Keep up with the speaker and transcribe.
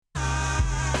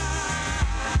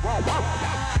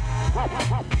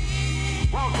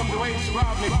Welcome to Ace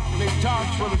Rodney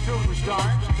Talks for the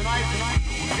Superstars.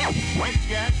 Tonight's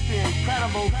guest, the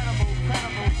incredible.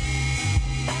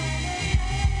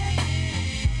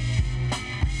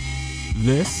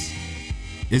 This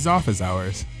is Office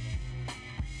Hours.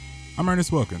 I'm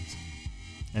Ernest Wilkins.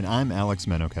 And I'm Alex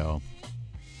Monoculture.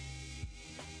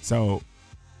 So,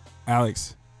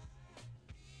 Alex,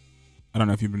 I don't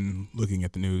know if you've been looking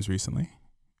at the news recently,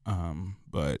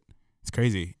 but it's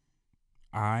crazy.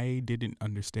 I didn't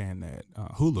understand that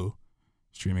Hulu,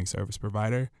 streaming service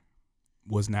provider,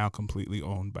 was now completely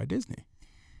owned by Disney.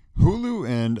 Hulu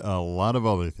and a lot of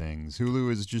other things.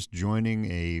 Hulu is just joining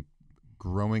a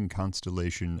growing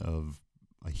constellation of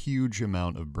a huge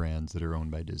amount of brands that are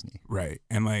owned by Disney. Right.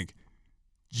 And like,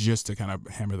 just to kind of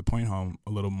hammer the point home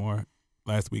a little more,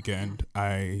 last weekend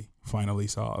I finally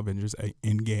saw Avengers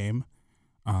Endgame.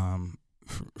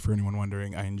 For anyone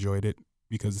wondering, I enjoyed it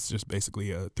because it's just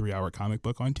basically a 3-hour comic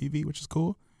book on TV, which is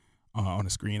cool, on a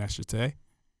screen, I should say.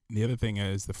 And the other thing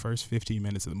is the first 15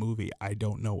 minutes of the movie, I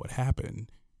don't know what happened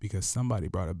because somebody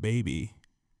brought a baby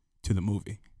to the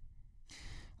movie.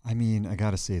 I mean, I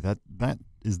gotta say, that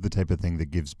is the type of thing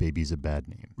that gives babies a bad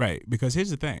name. Right, because here's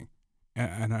the thing,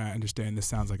 and I understand this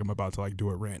sounds like I'm about to like do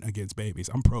a rant against babies.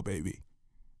 I'm pro baby.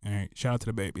 All right, shout out to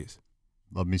the babies.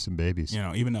 Love me some babies. You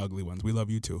know, even the ugly ones. We love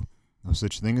you too. No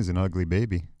such thing as an ugly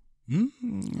baby.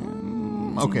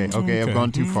 Mm-hmm. Okay, I've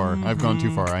gone too far.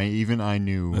 I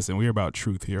knew. Listen, we're about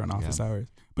truth here on Office Hours.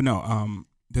 But no,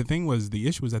 the thing was, the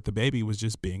issue was that the baby was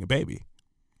just being a baby.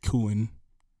 Cooing,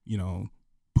 you know,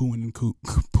 pooing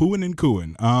and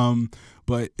cooing.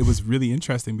 But it was really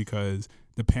interesting because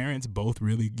the parents both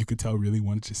really, you could tell, really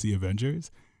wanted to see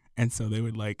Avengers. And so they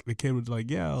would like, the kid would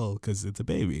like yell because it's a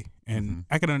baby. And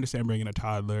I can understand bringing a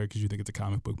toddler because you think it's a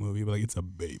comic book movie, but like it's a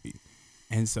baby.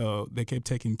 And so they kept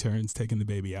taking turns taking the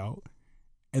baby out.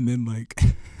 And then like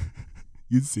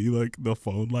you'd see like the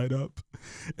phone light up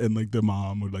and like the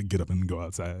mom would like get up and go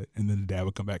outside. And then the dad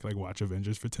would come back and like watch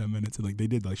Avengers for 10 minutes. And like they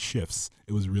did like shifts.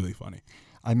 It was really funny.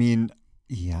 I mean,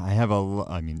 yeah,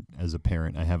 as a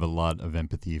parent, I have a lot of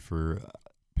empathy for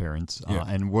parents.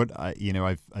 And what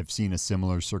I've seen a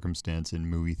similar circumstance in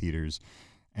movie theaters.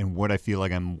 And what I feel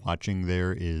like I'm watching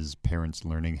there is parents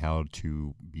learning how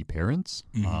to be parents.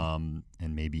 And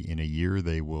maybe in a year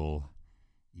they will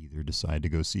either decide to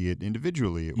go see it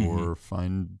individually or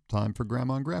find time for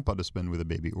grandma and grandpa to spend with a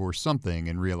baby or something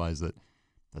and realize that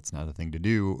that's not a thing to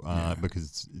do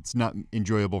because it's not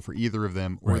enjoyable for either of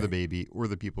them or the baby or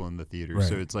the people in the theater. Right.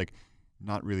 So it's like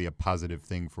not really a positive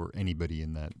thing for anybody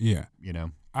in that. Yeah. You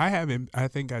know, I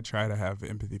think I try to have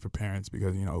empathy for parents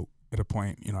because, you know, at a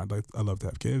point, you know, I love to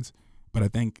have kids, but I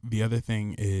think the other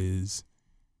thing is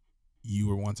you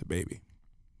were once a baby.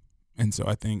 And so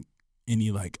I think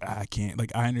I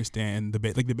understand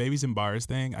the babies in bars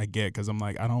thing. I get, cause I'm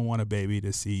like, I don't want a baby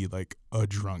to see like a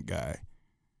drunk guy.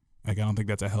 Like, I don't think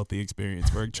that's a healthy experience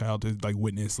for a child to like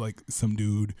witness like some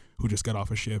dude who just got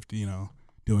off a shift, you know,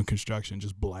 doing construction,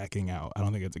 just blacking out. I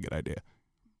don't think it's a good idea.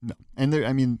 No.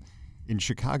 And in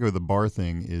Chicago, the bar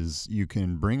thing is you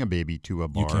can bring a baby to a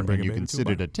bar and you can sit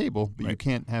at a table, but you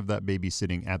can't have that baby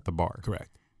sitting at the bar.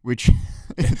 Correct. Which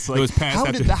it's like, it was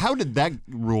passed how did that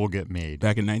rule get made?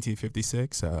 Back in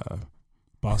 1956,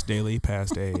 Boss Daley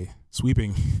passed a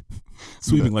sweeping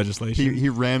legislation. He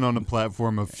ran on a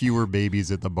platform of fewer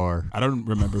babies at the bar. I don't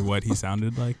remember what he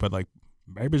sounded like, but like,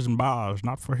 babies and bars,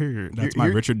 not for here. That's my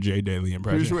Richard J. Daley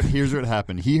impression. Here's what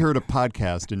happened. He heard a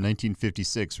podcast in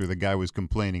 1956 where the guy was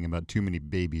complaining about too many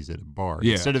babies at a bar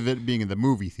instead of it being in the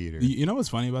movie theater. You know what's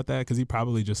funny about that? Because he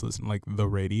probably just listened to like the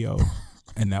radio,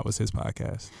 and that was his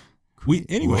podcast.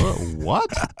 What?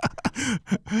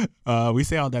 We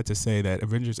say all that to say that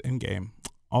Avengers Endgame,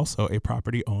 also a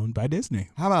property owned by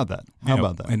Disney. How about that?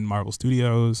 And Marvel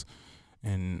Studios.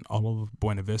 And all of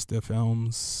Buena Vista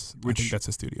Films, I think that's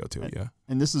a studio too, yeah.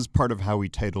 And this is part of how we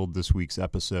titled this week's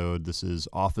episode. This is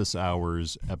Office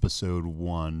Hours Episode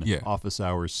 1, Office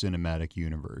Hours Cinematic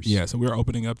Universe. Yeah, so we're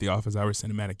opening up the Office Hours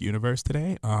Cinematic Universe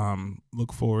today.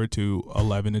 Look forward to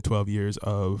 11 to 12 years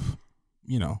of,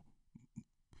 you know,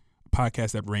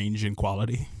 podcasts that range in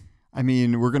quality. I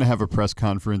mean, we're going to have a press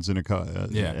conference in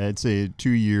I'd say 2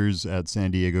 years at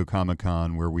San Diego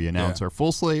Comic-Con where we announce our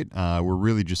full slate. We're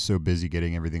really just so busy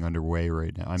getting everything underway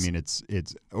right now. I mean, it's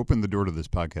opened the door to this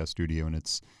podcast studio, and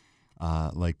it's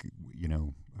like, you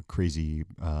know, a crazy,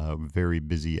 very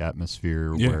busy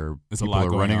atmosphere where people are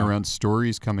running around,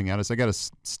 stories coming at us. I got a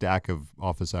stack of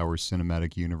Office Hours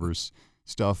Cinematic Universe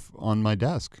stuff on my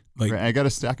desk. Like, I got a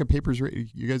stack of papers.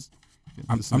 You guys...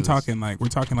 I'm talking like we're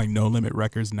talking like No Limit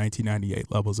Records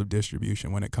 1998 levels of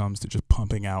distribution when it comes to just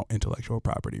pumping out intellectual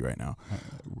property right now.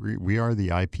 We are the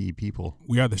IP people.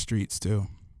 We are the streets too.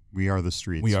 We are the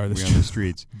streets. We are the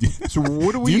streets. So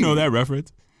what do we? Do you know that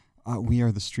reference? We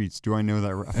are the streets. Do I know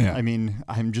that? Yeah. I mean,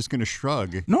 I'm just going to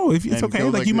shrug. No, if it's okay,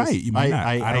 like you this. might. You might not.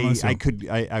 I don't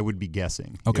know. I would be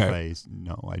guessing. Okay. I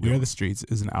don't. We Are the Streets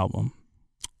is an album.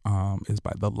 Is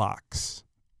by The Lox.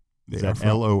 Is that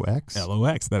LOX?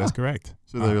 LOX. That is correct.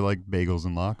 So they're like bagels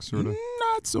and lox, sort of.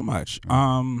 Not so much.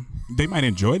 They might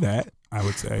enjoy that, I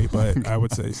would say, but I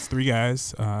would say it's three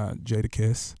guys: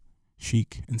 Jadakiss,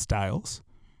 Chic, and Styles.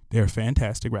 They are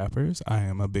fantastic rappers. I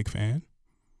am a big fan.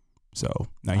 So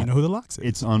now you know who The Lox is.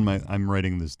 It's on my. I'm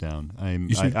writing this down.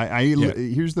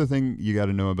 Here's the thing you got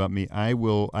to know about me.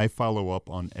 I follow up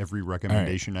on every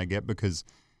recommendation I get because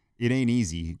it ain't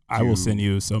easy. I will send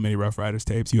you so many Rough Riders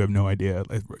tapes. You have no idea.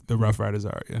 The Rough Riders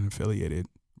are an affiliated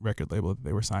record label that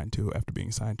they were signed to after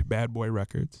being signed to Bad Boy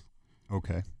Records.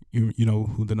 Okay. You know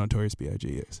who the Notorious B.I.G.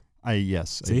 is.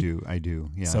 Yes, See? I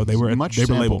do. Yeah. So they were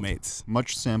label mates.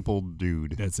 Much sampled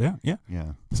dude. That's it. Yeah.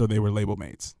 Yeah. So they were label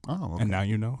mates. Oh, okay. And now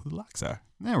you know who the Lox are.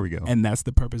 There we go. And that's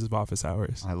the purpose of office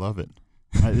hours. I love it.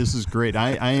 This is great.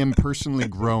 I am personally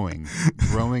growing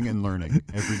and learning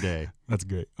every day. That's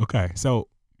great. Okay. So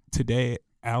today,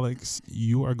 Alex,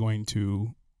 you are going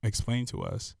to explain to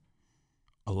us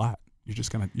a lot. You're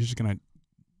just gonna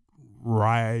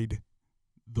ride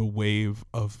the wave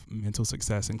of mental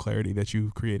success and clarity that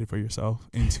you've created for yourself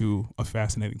into a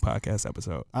fascinating podcast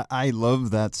episode. I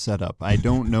love that setup. I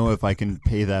don't know if I can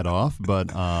pay that off,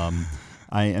 but I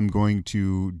am going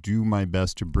to do my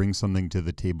best to bring something to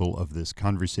the table of this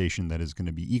conversation that is going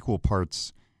to be equal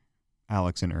parts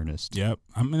Alex and Ernest. Yep.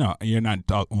 You're not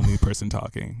the only person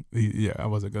talking. Yeah, I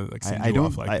wasn't going to send you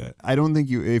off like that. I don't think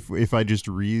if I just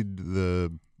read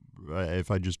if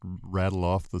I just rattle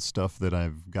off the stuff that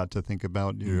I've got to think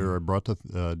about or brought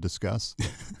to discuss,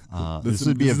 this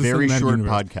would be a very short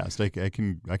podcast.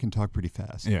 I can talk pretty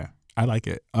fast. Yeah, I like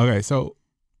it. Okay, so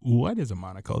what is a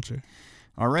monoculture?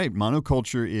 All right,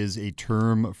 monoculture is a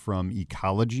term from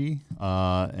ecology,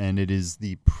 and it is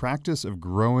the practice of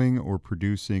growing or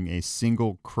producing a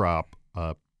single crop,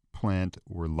 plant,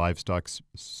 or livestock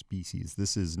species.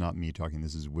 This is not me talking.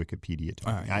 This is Wikipedia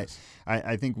talking. Yes.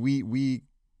 I think we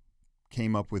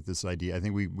came up with this idea. I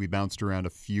think we bounced around a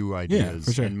few ideas. Yeah,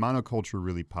 for sure. And monoculture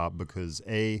really popped because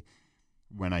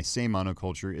when I say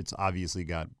monoculture, it's obviously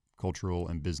got cultural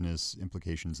and business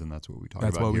implications, and that's what we talk about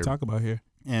here. That's what we talk about here.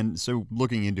 And so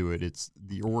looking into it, it's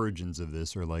the origins of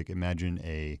this are like, imagine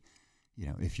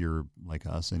if you're like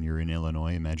us and you're in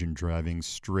Illinois, imagine driving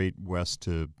straight west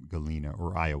to Galena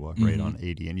or Iowa, right on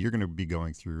 80, and you're going to be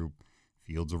going through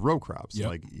fields of row crops,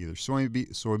 like either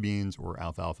soybeans or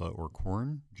alfalfa or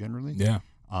corn generally. Yeah.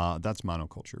 That's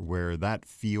monoculture, where that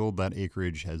field, that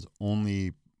acreage has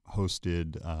only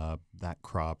hosted that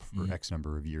crop for X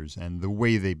number of years. And the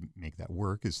way they make that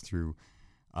work is through,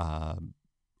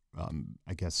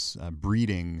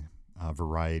 breeding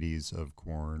varieties of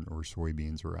corn or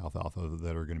soybeans or alfalfa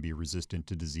that are going to be resistant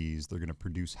to disease. They're going to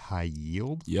produce high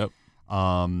yield. Yep.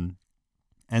 For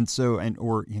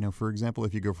example,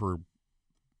 if you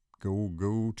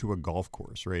go to a golf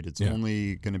course, right? It's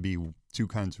only going to be 3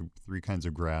 kinds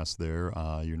of grass there.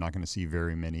 You're not going to see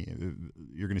very many.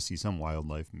 You're going to see some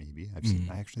wildlife, maybe.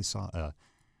 I actually saw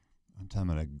one time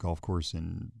at a golf course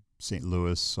in St.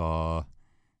 Louis, saw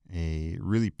a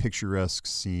really picturesque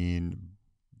scene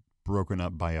broken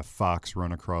up by a fox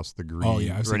run across the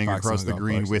green, running across the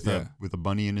green with a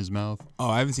bunny in his mouth. Oh,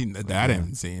 I haven't seen that. I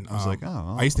haven't seen. I was like,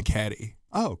 oh. I used to caddy.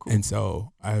 Oh, cool. And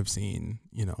so I've seen,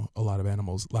 a lot of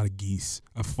animals, a lot of geese.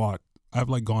 I've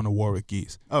gone to war with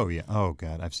geese. Oh, yeah. Oh,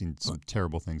 God. I've seen some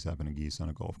terrible things happen to geese on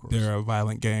a golf course. They're a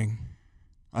violent gang.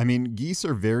 I mean, geese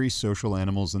are very social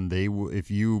animals, and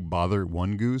if you bother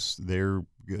one goose,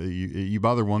 you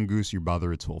bother one goose, you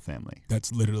bother its whole family.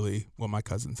 That's literally what my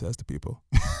cousin says to people.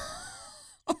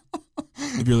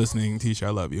 If you're listening, Tisha, I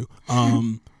love you.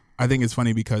 I think it's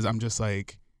funny because I'm just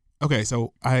like, okay,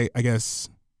 so I guess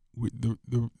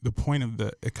the point of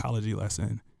the ecology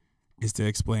lesson is to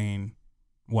explain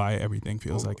why everything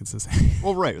feels like it's the same.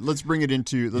 Well, right. Let's bring it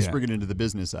into the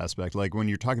business aspect. Like when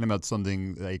you're talking about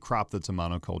a crop that's a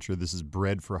monoculture, this is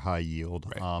bred for high yield.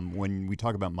 Right. When we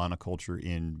talk about monoculture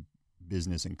in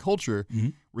business and culture,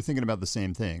 we're thinking about the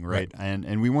same thing, right?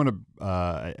 And we want to.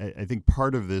 I think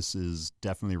part of this is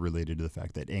definitely related to the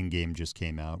fact that Endgame just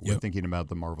came out. We're thinking about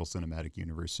the Marvel Cinematic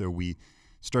Universe, so we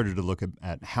started to look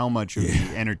at how much of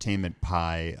the entertainment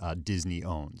pie Disney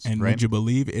owns. And right? would you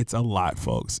believe it's a lot,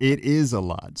 folks? It is a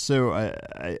lot. So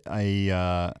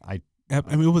I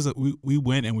I mean, it was we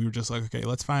went and we were just like, okay,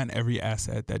 let's find every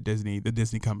asset that the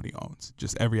Disney company owns,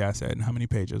 just every asset. And how many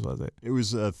pages was it? It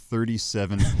was a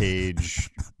 37-page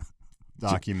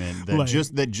document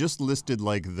that just listed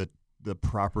like the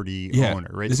property owner,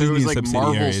 right? So it was like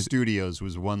Marvel Studios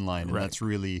was one line, and that's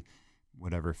really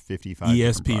whatever 55.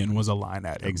 ESPN was a line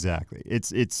at it. Exactly.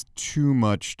 It's too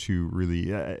much to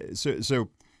really. So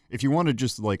if you want to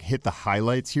just like hit the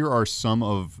highlights, here are some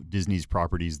of Disney's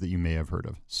properties that you may have heard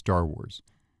of: Star Wars,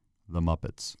 The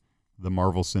Muppets, the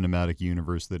Marvel Cinematic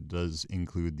Universe that does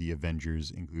include the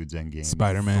Avengers, includes Endgame,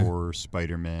 Spider-Man, Thor,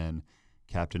 Spider-Man,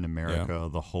 Captain America,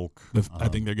 the Hulk. I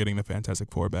think they're getting the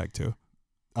Fantastic Four back too.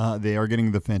 They are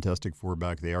getting the Fantastic Four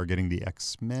back. They are getting the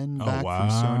X-Men back from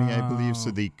Sony, I believe. So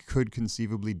they could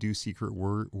conceively do Secret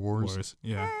Wars.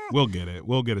 Yeah, we'll get it.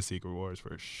 We'll get a Secret Wars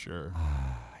for sure.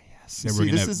 Yes. See,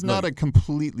 this is not a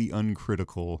completely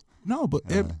uncritical. No, but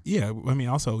I mean,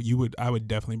 also I would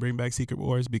definitely bring back Secret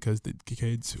Wars because the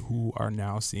kids who are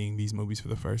now seeing these movies for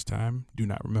the first time do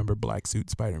not remember Black Suit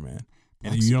Spider-Man,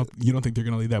 and you don't think they're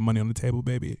gonna leave that money on the table,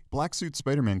 baby? Black Suit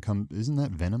Spider-Man isn't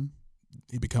that Venom?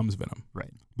 It becomes Venom,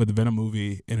 right? But the Venom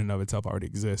movie in and of itself already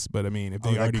exists. But I mean, if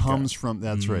they already comes from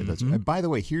that's right. That's right. By the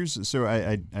way,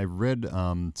 I read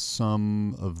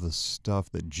some of the stuff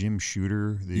that Jim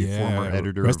Shooter, the former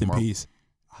editor, rest in peace.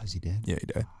 Oh, is he dead? Yeah, he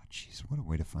died. Jeez, what a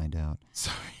way to find out.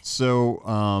 Sorry.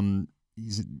 So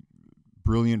he's a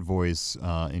brilliant voice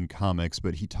in comics,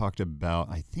 but he talked about,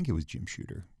 I think it was Jim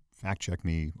Shooter. Fact check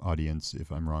me, audience,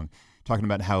 if I'm wrong. Talking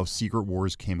about how Secret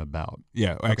Wars came about.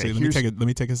 Yeah, actually, let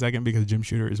me take a second because Jim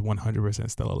Shooter is 100%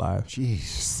 still alive. Jeez,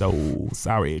 so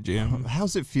sorry, Jim.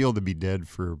 How's it feel to be dead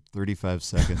for 35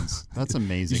 seconds? That's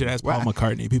amazing. You should ask Paul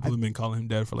McCartney. People have been calling him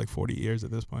dead for like 40 years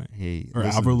at this point. Hey, or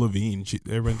Avril Lavigne.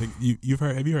 Everyone think you've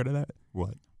heard? Have you heard of that?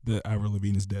 What? The Avril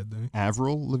Lavigne is dead thing.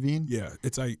 Avril Lavigne? Yeah,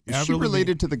 it's like. Is she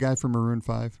related to the guy from Maroon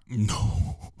 5?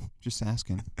 No. Just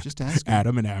asking.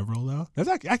 Adam and Avril, though. That's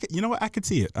like, you know what? I could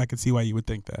see it. I could see why you would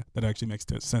think that. That actually makes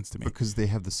sense to me. Because they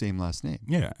have the same last name.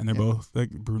 Yeah, and they're both like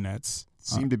brunettes.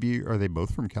 Seem to be. Are they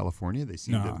both from California? They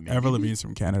seem to. Avril Lavigne's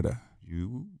from Canada.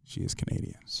 She is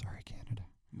Canadian. Sorry, Canada.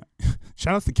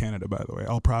 Shout out to Canada, by the way.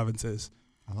 All provinces.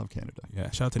 I love Canada.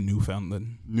 Yeah, shout out to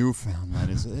Newfoundland.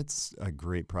 Newfoundland it's a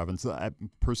great province.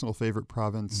 Personal favorite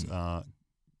province,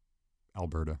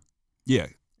 Alberta. Yeah.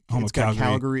 Home of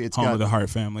Calgary. It's home of the Hart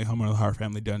family. Home of the Hart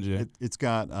family dungeon. It's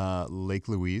got Lake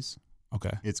Louise.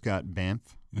 Okay. It's got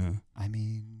Banff. Yeah. I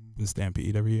mean, the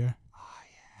Stampede every year. Oh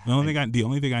yeah. The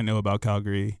only thing I know about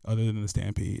Calgary, other than the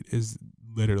Stampede, is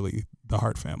literally the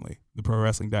Hart family, the pro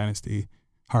wrestling dynasty,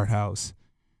 Hart House,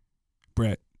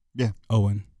 Brett. Yeah.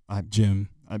 Owen. Jim.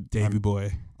 Davey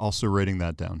Boy. Also writing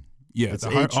that down. Yeah, it's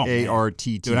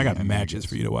HARTT. Dude, I got matches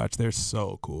for you to watch. They're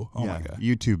so cool. Oh my god.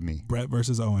 YouTube me. Brett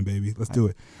versus Owen, baby. Let's do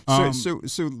it.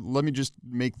 So let me just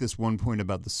make this one point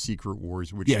about the Secret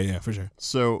Wars. Which for sure.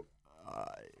 So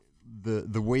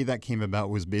the way that came about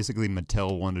was basically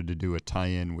Mattel wanted to do a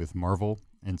tie-in with Marvel,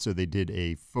 and so they did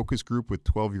a focus group with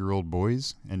 12-year-old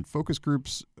boys. And focus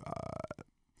groups,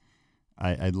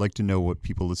 I'd like to know what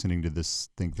people listening to this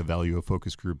think the value of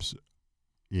focus groups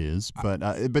is, but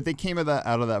they came out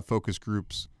of that focus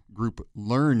group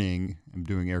learning, I'm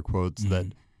doing air quotes,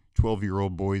 that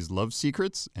 12-year-old boys love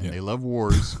secrets and they love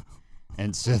wars.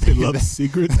 And so they love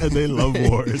secrets and they love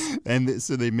wars. And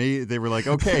so they were like,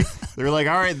 okay, they were like,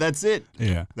 all right, that's it.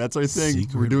 Yeah. That's our thing.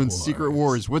 We're doing Secret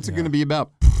Wars. What's it going to be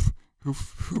about? Who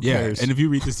cares? And if you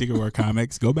read the Secret War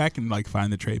comics, go back and like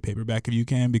find the trade paperback if you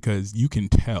can, because you can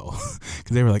tell.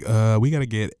 Because they were like, we got to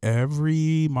get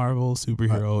every Marvel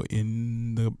superhero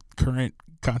in the current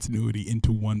continuity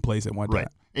into one place at one time. Right.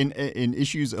 In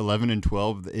issues 11 and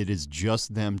 12, it is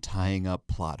just them tying up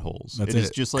plot holes. That's it. It's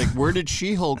just like, where did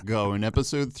She-Hulk go in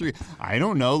episode 3? I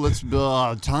don't know. Let's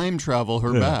time travel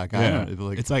her back. I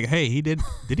don't, it's like, hey, did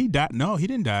he die? No, he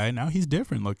didn't die. Now he's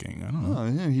different looking. I don't know. Oh,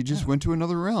 yeah, he just went to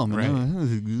another realm.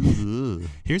 Right.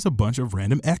 Here's a bunch of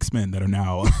random X-Men that are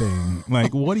now a thing.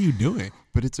 Like, what are you doing?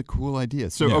 But it's a cool idea.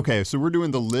 So, okay, so we're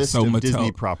doing the list of Mattel,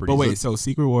 Disney properties. But wait, so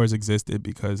Secret Wars existed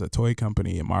because a toy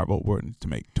company and Marvel wanted to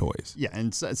make toys. Yeah,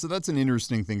 and so that's an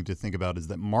interesting thing to think about, is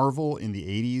that Marvel in the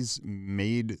 80s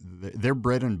made their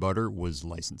bread and butter was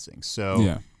licensing.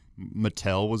 So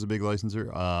Mattel was a big licensor.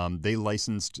 They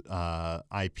licensed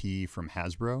IP from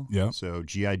Hasbro. Yeah. So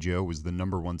G.I. Joe was the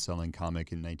number one selling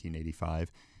comic in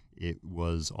 1985. It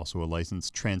was also a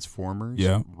license. Transformers.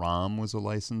 Yeah. ROM was a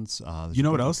license. You know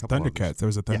what else? Thundercats. There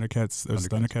was a Thundercats. There was a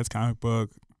Thundercats comic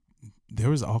book. There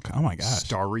was all. Oh my gosh.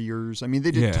 Starriers. I mean, they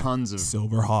did tons of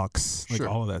Silverhawks. Like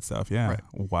all of that stuff. Yeah. Right.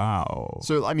 Wow.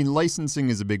 So I mean, licensing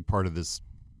is a big part of this.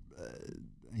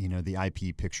 the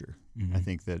IP picture. Mm-hmm. I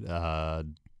think that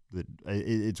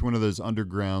it's one of those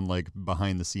underground, like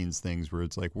behind the scenes things where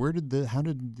it's like, how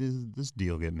did this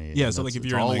deal get made? Yeah, and so like if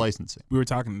it's you're all in, like, licensing. We were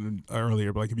talking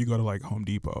earlier, but like if you go to like Home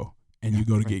Depot and you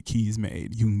go to get keys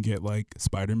made, you can get like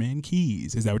Spider-Man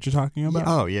keys. Is that what you're talking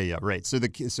about? Yeah, right. So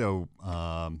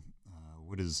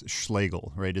what is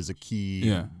Schlegel, right? Is a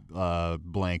key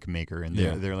blank maker, and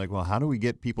they're like, well, how do we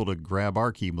get people to grab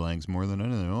our key blanks more than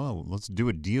anything? Oh, let's do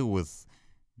a deal with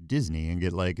Disney and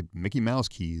get like Mickey Mouse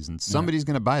keys, and somebody's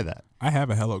going to buy that. I have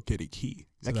a Hello Kitty key.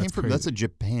 So that's a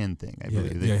Japan thing, I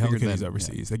believe. Hello Kitty's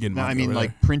overseas. They get money. No, I mean over like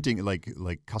there. printing,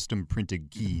 like custom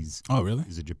printed keys. Oh, really?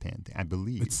 Is a Japan thing, I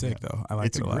believe. It's sick though. I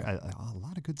like it a lot. A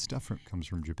lot of good stuff comes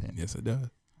from Japan. Yes, it does.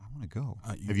 I want to go.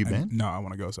 Have you been? No, I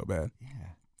want to go so bad.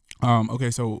 Yeah.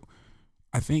 Okay, so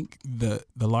I think the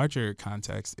larger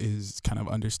context is kind of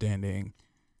understanding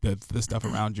the stuff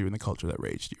around you and the culture that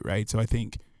raised you, right? So I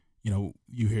think,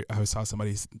 I saw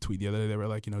somebody tweet the other day, they were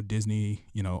like, Disney,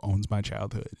 owns my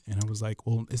childhood. And I was like,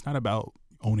 well, it's not about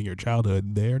owning your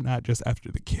childhood. They're not just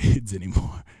after the kids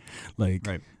anymore. Like,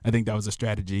 right. I think that was a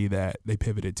strategy that they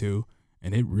pivoted to,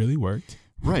 and it really worked.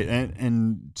 Right.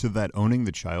 And to that owning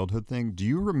the childhood thing, do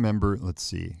you remember, let's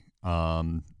see,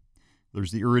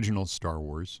 there's the original Star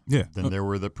Wars. Yeah. Then there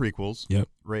were the prequels. Yep.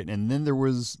 Right. And then there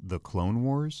was the Clone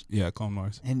Wars. Yeah, Clone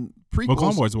Wars. And prequels. Well,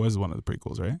 Clone Wars was one of the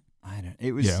prequels, right? I don't.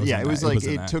 It was. It was like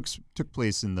it took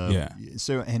place in the. Yeah.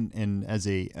 So and as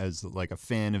like a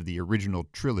fan of the original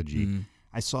trilogy,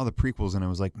 I saw the prequels and I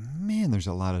was like, man, there's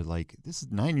a lot of like, this is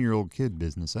 9-year-old kid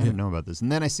business. I didn't know about this.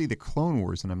 And then I see the Clone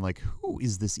Wars and I'm like, who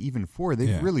is this even for?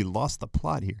 They've really lost the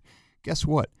plot here. Guess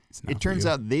what? It turns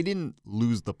out they didn't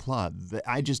lose the plot.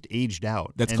 I just aged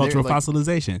out. That's cultural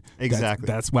fossilization. Exactly.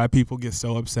 That's why people get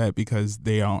so upset, because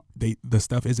the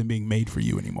stuff isn't being made for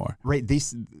you anymore. Right.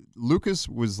 Lucas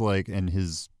was like, and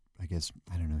his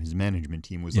management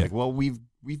team was like, well, we've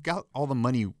got all the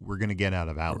money we're going to get out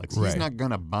of Alex. He's not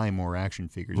going to buy more action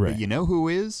figures. Right. But you know who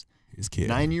is? His kid.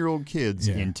 9-year-old kids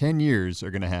in 10 years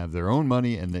are going to have their own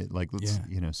money, and they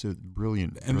so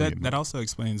brilliant. And that also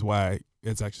explains why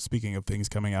it's actually, speaking of things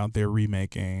coming out, they're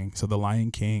remaking. So The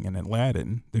Lion King and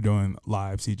Aladdin, they're doing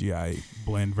live CGI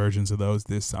blend versions of those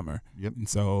this summer. Yep. And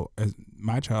so as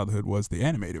my childhood was the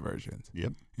animated versions.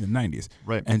 Yep. In the 90s.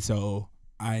 Right. And so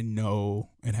I know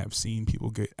and have seen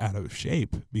people get out of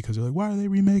shape because they're like, why are they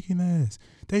remaking this?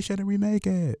 They shouldn't remake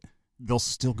it. They'll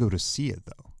still go to see it,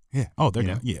 though. Yeah. Oh, they're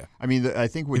going to. Yeah. I mean, I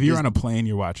think if you're on a plane,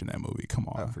 you're watching that movie. Come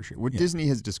on. For sure. What Disney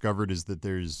has discovered is that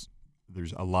there's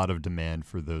a lot of demand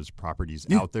for those properties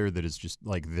out there that is just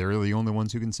like they're the only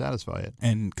ones who can satisfy it.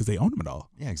 And because they own them all.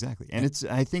 Yeah, exactly. And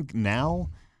I think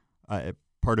now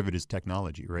part of it is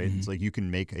technology, right? Mm-hmm. It's like you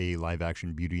can make a live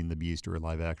action Beauty and the Beast or a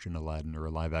live action Aladdin or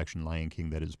a live action Lion King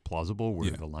that is plausible, where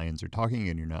the lions are talking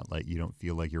and you don't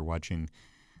feel like you're watching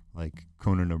like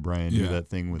Conan O'Brien do that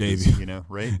thing with Davey. his,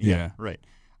 right? Yeah. Right.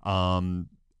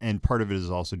 And part of it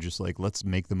is also just like, let's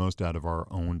make the most out of our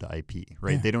owned IP,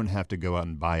 right? Yeah. They don't have to go out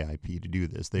and buy IP to do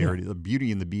this. They already, the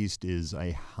Beauty and the Beast is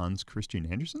a Hans Christian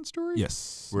Andersen story.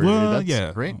 Yes.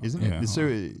 Right? Isn't it?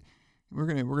 So we're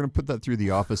gonna put that through the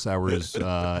office hours.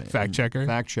 Fact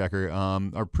checker.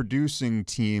 Our producing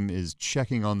team is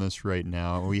checking on this right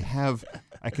now. We have,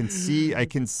 I can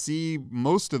see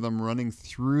most of them running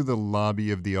through the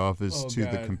lobby of the office to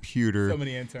the computer. So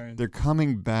many interns. They're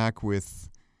coming back with.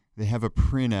 They have a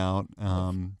printout,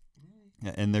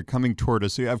 and they're coming toward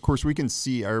us. So, of course, we can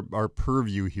see our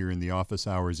purview here in the Office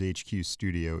Hours HQ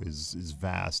studio is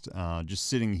vast. Just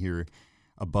sitting here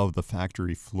above the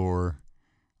factory floor.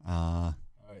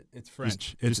 It's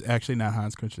French. It's actually not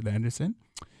Hans Christian Andersen.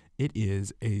 It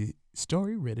is a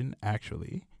story written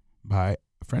actually by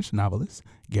French novelist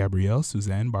Gabrielle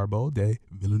Suzanne Barbeau de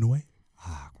Villeneuve.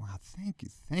 Wow!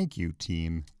 Thank you,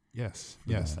 team. Yes.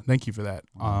 Thank you for that.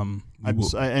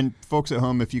 And folks at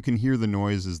home, if you can hear the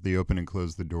noise as they open and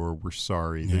close the door, we're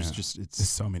sorry. Yeah. There's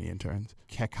so many interns.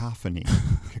 Cacophony.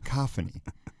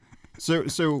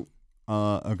 So,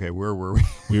 okay, where were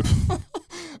we?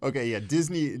 Okay, yeah,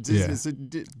 Disney. Yeah. So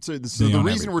the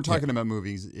reason we're talking about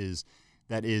movies is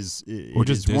that is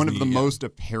one of the most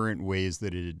apparent ways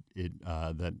that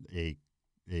that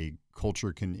a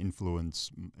culture can influence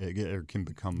or can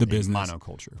become the business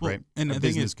monoculture, well, right? And a the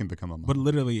business can become a monoculture. But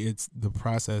literally, it's the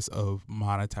process of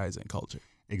monetizing culture.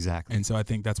 Exactly. And so I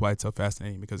think that's why it's so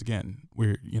fascinating, because again,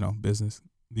 we're business,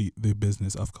 the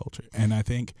business of culture. And I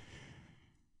think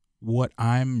what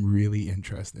I'm really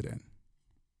interested in,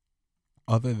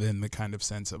 other than the kind of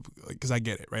sense of, like, because I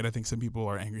get it, right? I think some people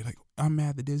are angry, like, I'm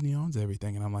mad that Disney owns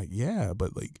everything, and I'm like, yeah,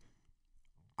 but like,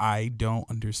 I don't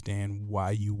understand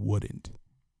why you wouldn't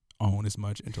own as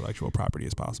much intellectual property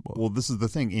as possible. Well, this is the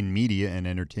thing. In media and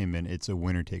entertainment, it's a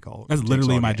winner-take-all. That's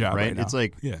literally my game, job right now. It's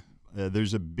like, yeah.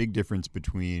 There's a big difference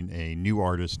between a new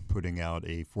artist putting out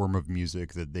a form of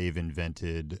music that they've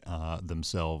invented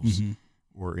themselves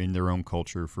or in their own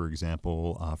culture, for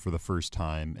example, for the first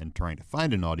time and trying to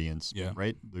find an audience,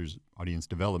 right? There's audience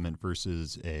development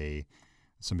versus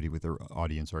somebody with their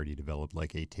audience already developed,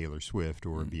 like a Taylor Swift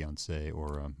or a Beyonce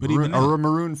or a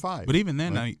Maroon 5. But even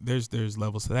then, there's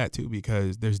levels to that too,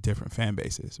 because there's different fan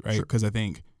bases, right? Because I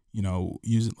think,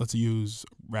 let's use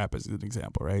rap as an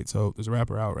example, right? So there's a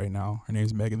rapper out right now. Her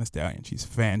name's Megan Thee Stallion. She's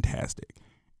fantastic,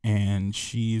 and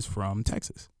she's from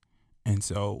Texas. And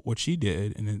so what she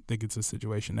did, and I think it's a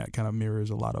situation that kind of mirrors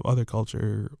a lot of other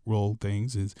cultural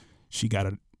things, is she got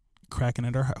a cracking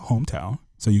at her hometown.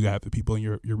 So you got the people in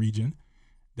your region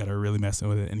that are really messing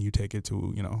with it, and you take it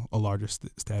to, a larger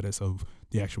status of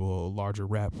the actual larger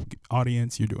rap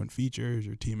audience. You're doing features,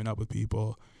 you're teaming up with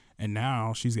people. And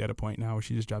now she's at a point now where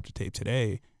she just dropped a tape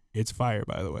today. It's fire,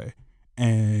 by the way.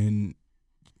 And,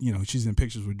 she's in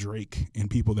pictures with Drake and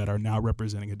people that are now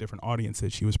representing a different audience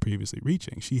that she was previously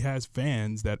reaching. She has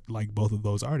fans that like both of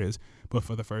those artists, but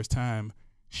for the first time,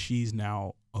 she's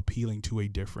now appealing to a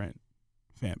different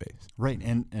fan base. Right.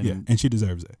 And she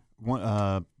deserves it.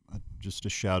 Just a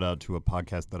shout out to a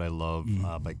podcast that I love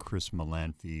by Chris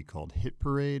Malanfi called Hit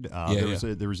Parade.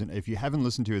 If you haven't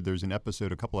listened to it, there's an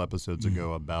episode a couple episodes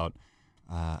ago about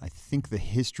I think the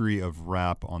history of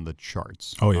rap on the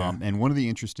charts. Oh yeah. And one of the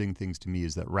interesting things to me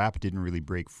is that rap didn't really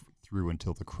break through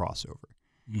until the crossover,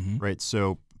 right?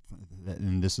 So,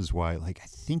 and this is why, I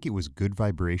think it was "Good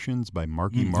Vibrations" by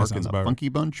Marky Mark and the Funky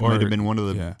Bunch might have been one of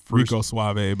the first. Rico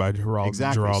Suave by Geraldo.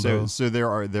 Exactly. So there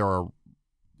are.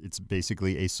 It's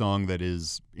basically a song that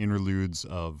is interludes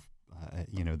of,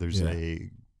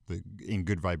 in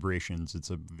Good Vibrations,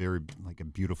 it's a very, a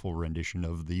beautiful rendition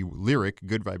of the lyric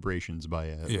Good Vibrations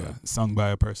by sung by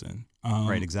a person.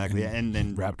 Right, exactly. And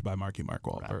then rapped by Marky Mark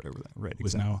Wahlberg. Rapped over that. Right,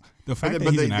 was exactly. now, the fact that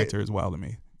he's an actor is wild to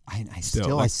me. I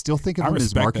still think of him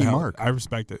as Marky Mark. I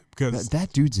respect it because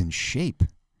that dude's in shape.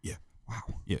 Yeah. Wow.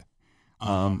 Yeah.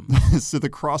 So the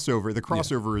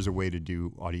crossover is a way to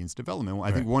do audience development.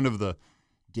 I think one of the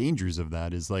dangers of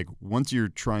that is once you're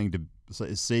trying to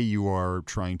say you are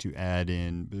trying to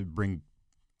bring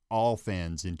all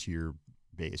fans into your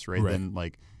base, right? Then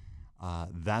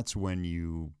that's when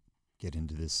you get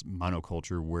into this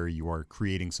monoculture where you are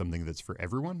creating something that's for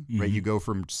everyone, right? You go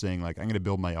from saying I'm going to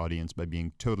build my audience by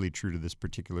being totally true to this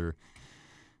particular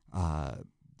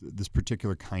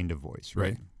kind of voice,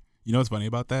 right? You know what's funny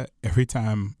about that? Every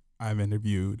time I've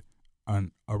interviewed a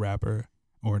rapper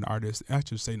or an artist,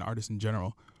 actually say an artist in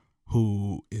general,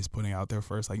 who is putting out their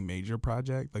first major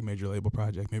project, major label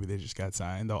project, maybe they just got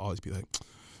signed, they'll always be like,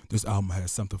 this album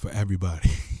has something for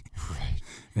everybody. Right.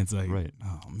 And it's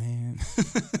oh man.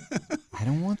 I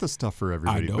don't want the stuff for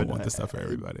everybody. I don't want the stuff for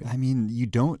everybody. I mean, you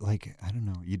don't I don't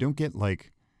know, you don't get there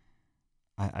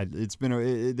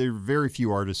are very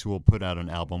few artists who will put out an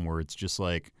album where it's just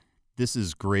this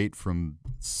is great from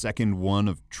second one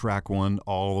of track one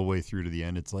all the way through to the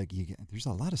end. It's there's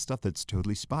a lot of stuff that's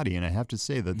totally spotty, and I have to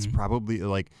say that's probably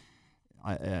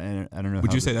I don't know.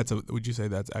 Would you say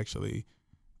that's actually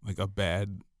a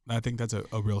bad? I think that's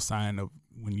a real sign of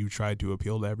when you try to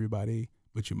appeal to everybody,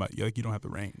 but you might you don't have the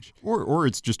range. Or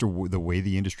it's just the way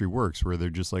the industry works, where they're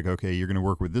just okay, you're going to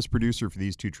work with this producer for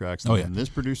these two tracks, and this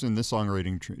producer and this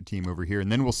songwriting team over here,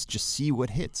 and then we'll just see what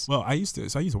hits. Well, I used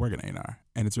to work at A&R,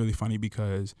 and it's really funny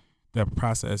because the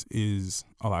process is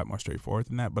a lot more straightforward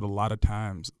than that, but a lot of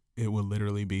times it will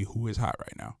literally be who is hot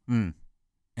right now.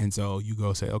 And so you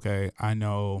go say, okay, I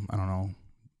don't know,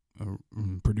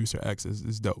 producer X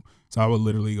is dope. So I would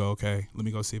literally go, okay, let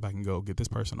me go see if I can go get this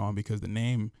person on, because the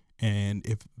name, and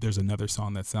if there's another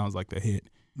song that sounds like the hit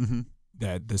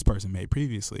that this person made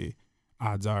previously,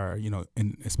 odds are,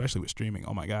 and especially with streaming,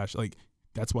 oh my gosh,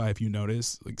 that's why if you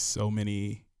notice, so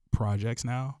many projects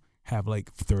now have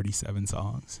 37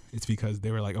 songs. It's because they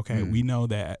were okay, we know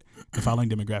that the following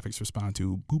demographics respond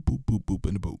to boop, boop, boop, boop,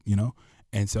 and a boop,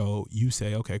 And so you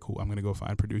say, okay, cool, I'm going to go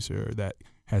find a producer that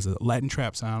has a Latin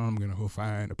trap sound. I'm going to go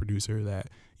find a producer that,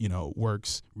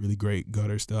 works really great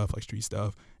gutter stuff, street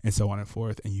stuff, and so on and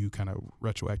forth. And you kind of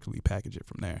retroactively package it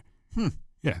from there.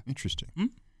 Yeah. Interesting.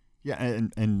 Yeah.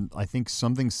 And I think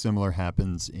something similar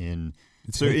happens in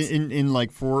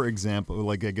for example,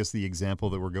 I guess the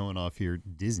example that we're going off here,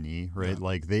 Disney, right?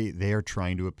 Yeah. They are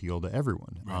trying to appeal to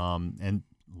everyone. Right. And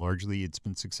largely it's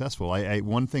been successful.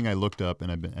 One thing I looked up,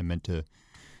 and I meant to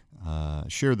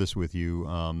share this with you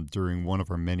during one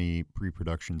of our many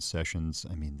pre-production sessions.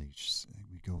 I mean,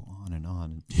 we go on and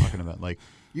talking about. Like,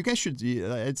 you guys should.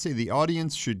 I'd say the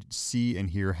audience should see and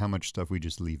hear how much stuff we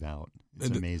just leave out.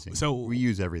 It's amazing. So we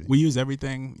use everything. We use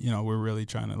everything. You know, we're really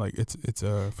trying to like it's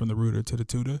from the rooter to the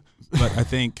tutor. But I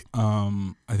think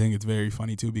it's very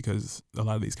funny too because a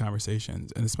lot of these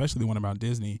conversations, and especially the one about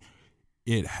Disney,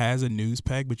 it has a news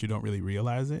peg, but you don't really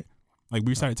realize it. Like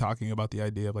we started talking about the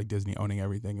idea of like Disney owning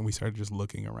everything, and we started just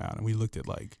looking around, and we looked at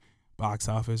like box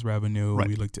office revenue. Right.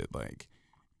 We looked at like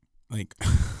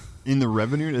in the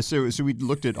revenue. So we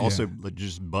looked at also like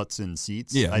just butts and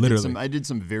seats. Yeah, literally. I did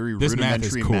some very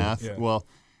rudimentary math. Yeah. Well,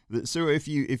 so if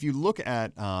you look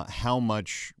at how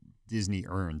much Disney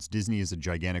earns, Disney is a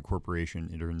gigantic corporation.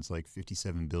 It earns like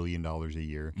 $57 billion a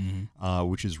year,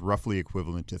 which is roughly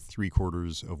equivalent to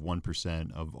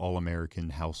 0.75% of all American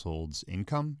households'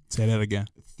 income. Say that again.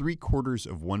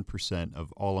 0.75%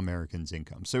 of all Americans'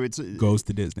 income. So goes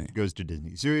to Disney. Goes to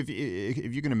Disney. So if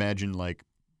you can imagine like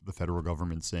the federal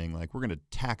government saying like we're going to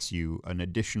tax you an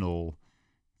additional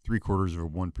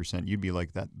 0.75%, you'd be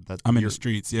like that. I'm in the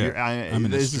streets. Yeah, I'm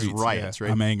in the streets. This is riots, yeah.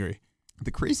 right? I'm angry.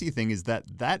 The crazy thing is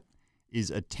that is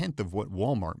a tenth of what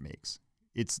Walmart makes.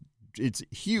 It's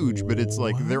huge, but it's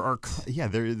like there are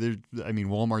I mean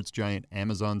Walmart's giant,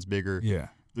 Amazon's bigger. Yeah.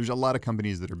 There's a lot of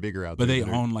companies that are bigger out there. But they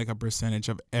own like a percentage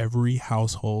of every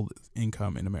household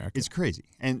income in America. It's crazy.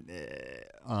 And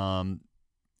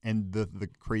the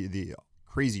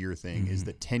crazier thing is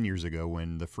that 10 years ago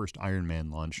when the first Iron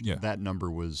Man launched, that number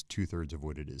was 2/3 of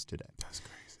what it is today. That's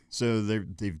crazy. So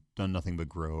they've done nothing but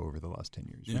grow over the last 10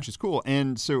 years, which is cool.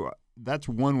 And so that's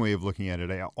one way of looking at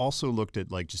it. I also looked at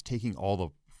like just taking all the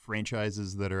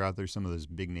franchises that are out there, some of those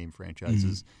big name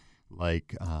franchises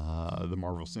like the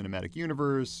Marvel Cinematic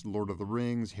Universe, Lord of the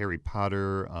Rings, Harry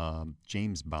Potter,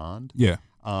 James Bond. Yeah.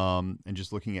 And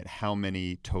just looking at how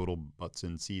many total butts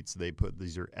and seats they put.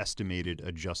 These are estimated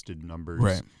adjusted numbers.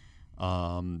 Right.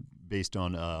 Based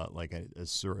on like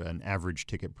an average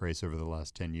ticket price over the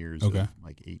last 10 years of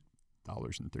like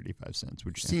 $8.35,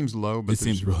 which seems low, but it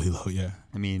seems really low. Yeah,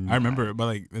 I mean, I remember, but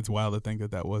like it's wild to think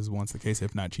that was once the case,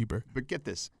 if not cheaper. But get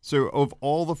this: so of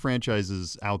all the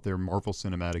franchises out there, Marvel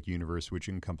Cinematic Universe, which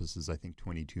encompasses I think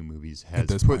 22 movies,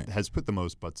 has put the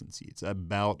most butts and seats,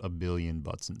 about 1 billion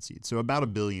butts and seats. So about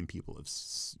 1 billion people have,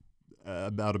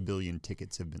 about 1 billion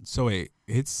tickets have been sold. So wait,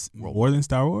 it's more than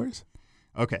Star Wars?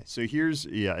 Okay, so it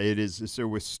is. So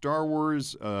with Star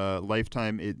Wars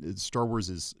Lifetime, Star Wars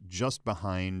is just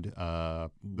behind the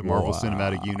Marvel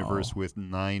Cinematic Universe with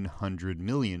 900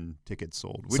 million tickets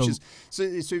sold, which is so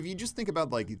if you just think about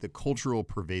like the cultural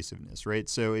pervasiveness, right?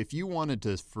 So if you wanted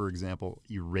to, for example,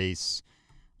 erase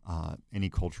any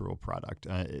cultural product,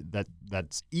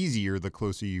 that's easier the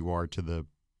closer you are to the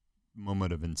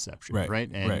moment of inception, right?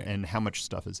 And how much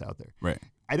stuff is out there. Right.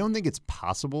 I don't think it's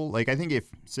possible. Like I think if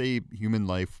say human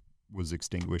life was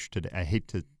extinguished today, I hate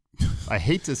to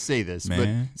say this, but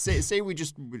say we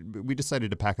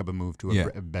decided to pack up and move to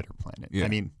a better planet. Yeah. I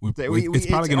mean, it's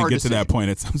probably going to get to that point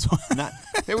at some point.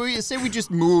 Say we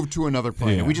just moved to another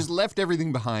planet. Yeah. We just left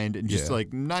everything behind and just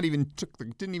like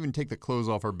didn't even take the clothes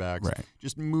off our backs. Right.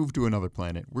 Just moved to another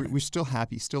planet. We're still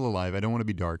happy, still alive. I don't want to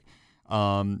be dark.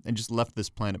 And just left this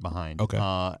planet behind.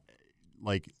 Okay.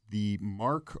 Like the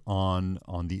mark on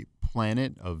the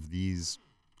planet of these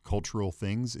cultural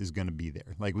things is going to be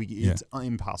there. Like it's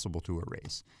impossible to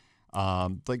erase.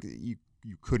 Like you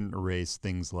couldn't erase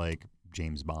things like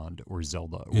James Bond or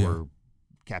Zelda or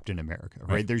Captain America,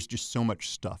 right? There's just so much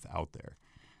stuff out there.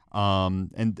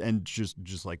 And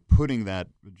just like putting that,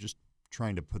 just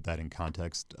trying to put that in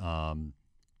context.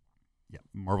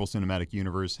 Marvel Cinematic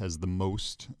Universe has the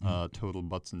most total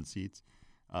butts and seats.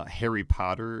 Harry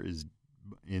Potter is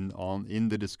in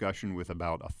the discussion with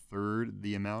about 1/3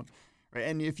 the amount. Right?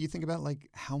 And if you think about like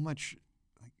how much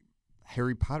like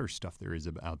Harry Potter stuff there is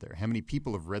out there, how many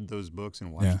people have read those books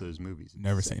and watched those movies?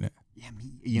 Never seen it. Yeah,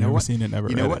 me. You know what? Seen it. Never.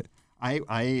 You know read what? It.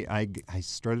 I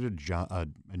started a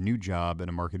new job at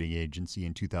a marketing agency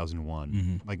in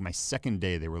 2001. Like my second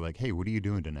day, they were like, "Hey, what are you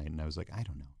doing tonight?" And I was like, "I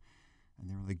don't know." And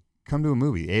they were like, "Come to a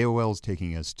movie. AOL's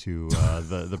taking us to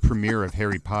the premiere of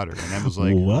Harry Potter." And I was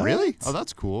like, what? "Really? Oh,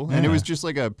 that's cool." Yeah. And it was just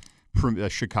like a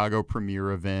Chicago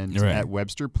premiere event at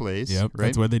Webster Place. Yep, right?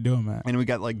 That's where they do them at. And we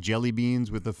got like jelly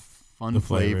beans with the fun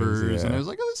flavors. And I was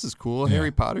like, "Oh, this is cool. Yeah.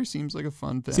 Harry Potter seems like a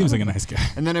fun thing." Seems like a nice guy.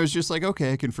 And then I was just like,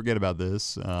 "Okay, I can forget about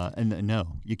this." And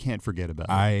no, you can't forget about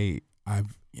it.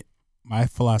 My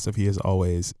philosophy is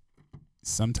always,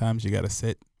 sometimes you got to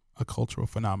sit a cultural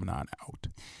phenomenon out.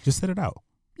 Just sit it out.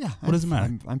 Yeah. What does it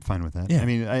matter? I'm fine with that. Yeah. I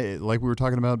mean, like we were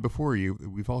talking about before,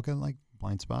 we've all got like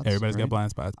blind spots. Everybody's right? got blind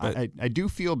spots. But I do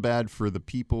feel bad for the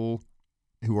people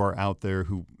who are out there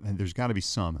and there's got to be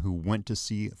some who went to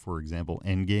see, for example,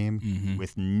 Endgame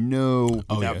with no.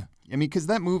 Oh yeah. I mean, because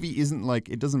that movie isn't like,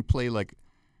 it doesn't play like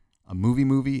a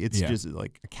movie. It's just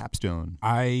like a capstone.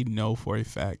 I know for a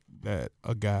fact that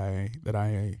a guy that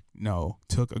I know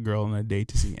took a girl on a date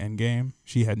to see Endgame.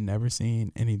 She had never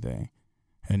seen anything,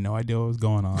 had no idea what was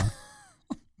going on.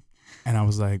 And I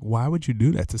was like, why would you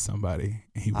do that to somebody?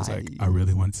 And he was like, I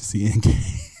really wanted to see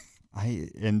Endgame.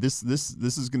 This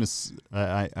is gonna.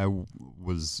 I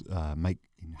was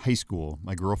in high school.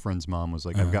 My girlfriend's mom was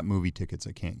like, I've got movie tickets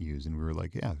I can't use, and we were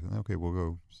like, yeah, okay, we'll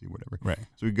go see whatever. Right.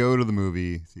 So we go to the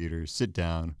movie theater, sit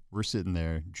down. We're sitting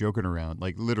there joking around,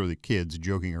 like literally kids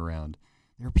joking around.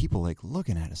 There are people like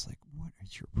looking at us like, what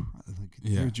is your problem? Like,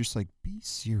 they're just like, be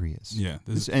serious. Yeah.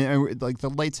 And like the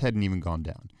lights hadn't even gone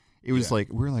down. It was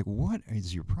like, we're like, what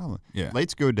is your problem? Yeah.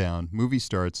 Lights go down. Movie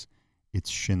starts. It's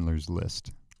Schindler's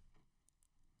List.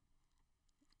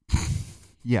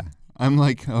 Yeah. I'm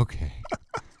like, okay.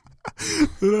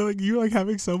 Like, you're like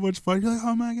having so much fun. You're like,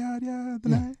 oh my God, yeah,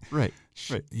 night. Right.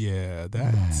 Yeah,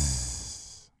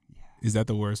 that's. Is that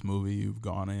the worst movie you've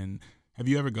gone in? Have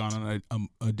you ever gone on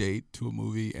a date to a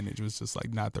movie and it was just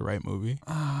like not the right movie?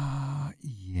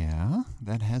 Yeah,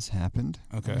 that has happened.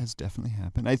 Okay, that has definitely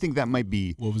happened. I think that might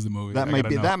be. What was the movie? That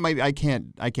might be. I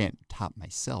can't top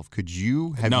myself. Could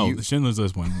you? The Schindler's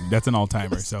List one. That's an all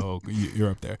timer. So you're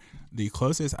up there. The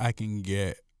closest I can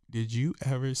get. Did you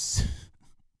ever see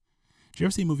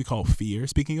a movie called Fear?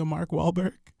 Speaking of Mark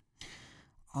Wahlberg.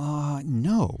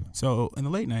 No. So in the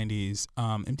late 90s,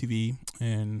 MTV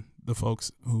and the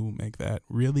folks who make that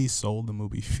really sold the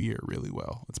movie Fear really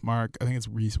well. I think it's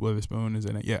Reese Witherspoon is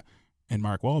in it, yeah, and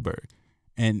Mark Wahlberg.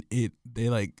 And they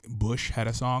like, Bush had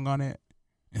a song on it,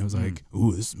 and it was like,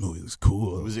 ooh, this movie was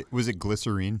cool. Was it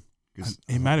Glycerine?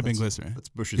 It might have been Glycerine. That's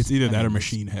Bush's. It's either that or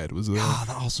Machine Head. Was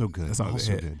also good. That's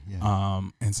also good. Yeah.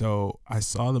 And so I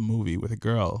saw the movie with a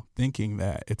girl, thinking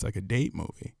that it's like a date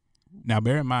movie. Now,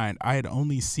 bear in mind, I had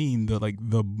only seen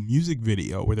the music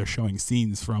video where they're showing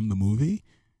scenes from the movie,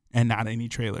 and not any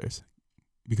trailers,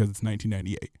 because it's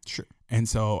 1998. Sure. And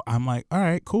so I'm like, all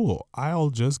right, cool. I'll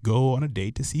just go on a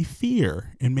date to see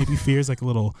Fear, and maybe Fear is like a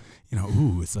little,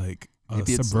 it's like a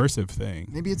subversive thing.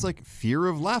 Maybe it's like fear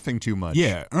of laughing too much.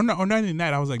 Yeah, or not even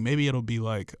that. I was like, maybe it'll be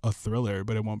like a thriller,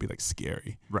 but it won't be like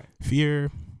scary. Right. Fear,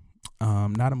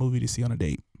 not a movie to see on a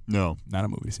date. No, not a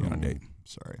movie to see on a date.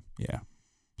 Sorry. Yeah.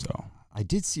 So I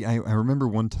did see. I remember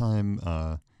one time.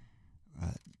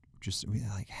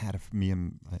 Me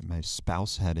and my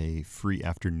spouse had a free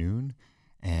afternoon,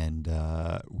 and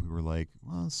we were like,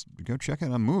 well, let's go check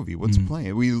out a movie. What's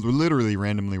playing? We literally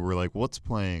randomly were like, what's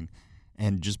playing?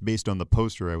 And just based on the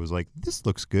poster, I was like, this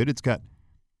looks good. It's got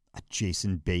a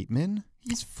Jason Bateman.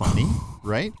 He's funny,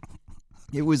 right?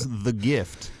 It was The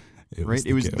Gift, right?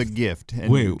 It was The Gift.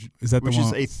 And wait, is that the one? Which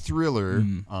is a thriller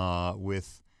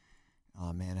with,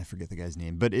 oh man, I forget the guy's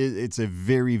name, but it's a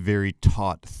very, very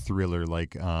taut thriller,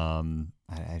 like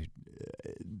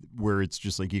where it's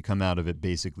just like you come out of it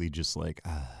basically just like,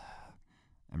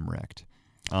 I'm wrecked.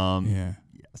 Yeah.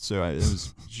 So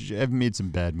I've made some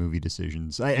bad movie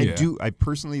decisions. I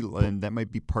personally, and that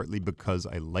might be partly because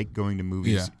I like going to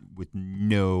movies with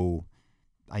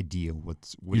what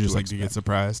you just like to get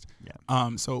surprised.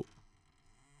 Yeah. So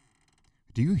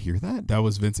do you hear that? That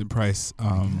was Vincent Price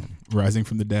rising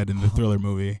from the dead in the thriller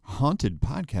movie. Haunted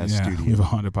podcast studio. We have a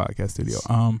haunted podcast studio.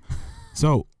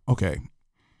 So okay,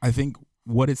 I think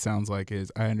what it sounds like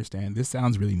is, I understand this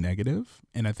sounds really negative,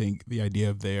 and I think the idea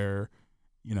of their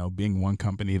being one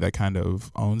company that kind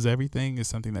of owns everything is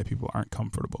something that people aren't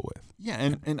comfortable with.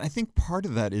 Yeah, and I think part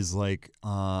of that is like,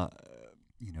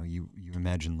 you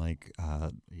imagine like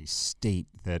a state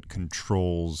that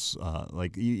controls,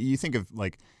 like you think of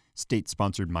like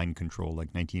state-sponsored mind control,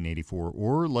 like 1984,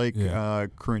 or like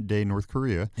current day North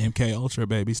Korea. MK Ultra,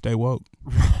 baby, stay woke.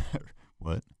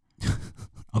 What?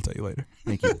 I'll tell you later.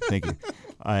 Thank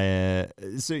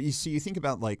you. So you think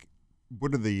about like,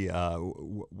 what are the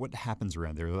what happens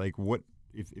around there? Like, what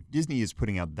if Disney is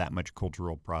putting out that much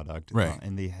cultural product, right?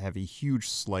 And they have a huge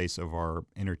slice of our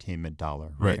entertainment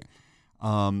dollar, right?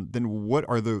 Then what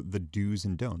are the do's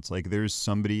and don'ts? Like, there's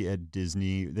somebody at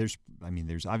Disney. There's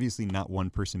obviously not one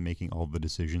person making all the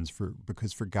decisions,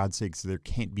 because for God's sakes, there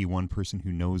can't be one person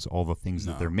who knows all the things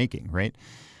that they're making, right?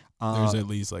 There's at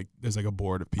least there's a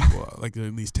board of people, like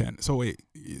at least 10. So wait,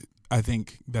 I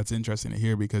think that's interesting to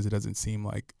hear, because it doesn't seem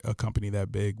like a company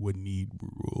that big would need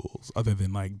rules other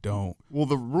than don't. Well,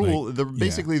 the rule,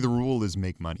 basically the rule is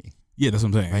make money. Yeah, that's what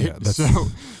I'm saying. Right? Yeah, that's, So,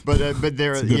 but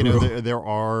there, It's a good rule. there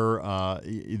are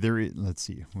let's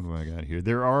see, what do I got here?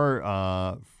 There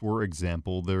are, for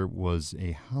example, there was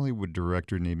a Hollywood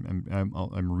director named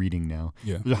I'm reading now.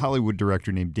 Yeah. There's a Hollywood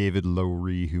director named David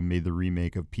Lowery who made the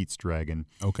remake of Pete's Dragon.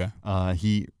 Okay.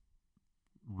 He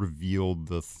revealed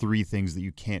the 3 things that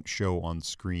you can't show on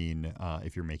screen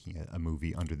if you're making a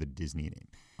movie under the Disney name.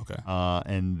 Okay.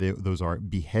 And those are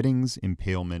beheadings,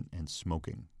 impalement, and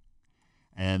smoking.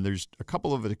 And there's a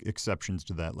couple of exceptions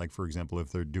to that. Like, for example,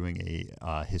 if they're doing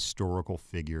a historical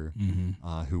figure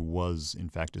who was, in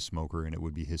fact, a smoker, and it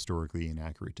would be historically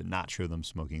inaccurate to not show them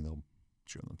smoking, they'll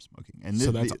show them smoking. And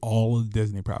so that's all of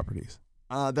Disney properties?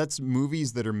 That's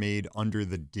movies that are made under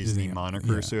the Disney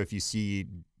moniker. Yeah. So if you see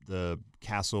the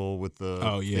castle with the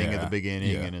thing at the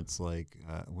beginning, and it's like,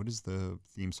 what is the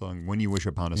theme song? When You Wish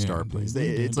Upon a Star plays.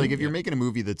 It's like if you're making a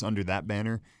movie that's under that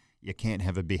banner, you can't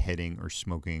have a beheading or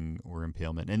smoking or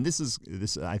impalement. And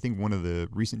this I think one of the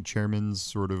recent chairmen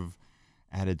sort of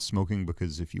added smoking,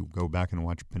 because if you go back and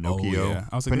watch Pinocchio,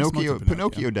 I was like,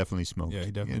 Pinocchio definitely smoked. Yeah,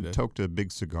 he definitely did. Toked a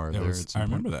big cigar there. I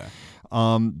remember that.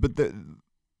 But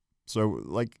so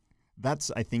like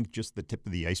that's, I think, just the tip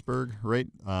of the iceberg, right?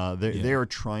 They are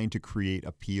trying to create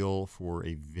appeal for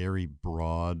a very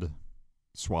broad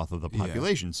swath of the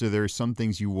population. Yeah. So there are some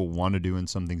things you will want to do and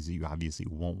some things that you obviously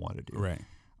won't want to do. Right.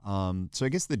 So I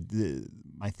guess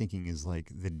my thinking is like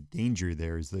the danger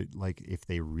there is that, like, if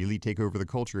they really take over the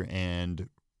culture and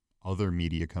other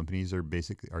media companies are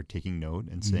taking note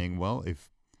and saying, well,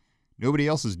 if nobody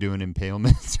else is doing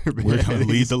impalements, we're going to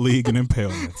lead the league in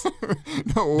impalements.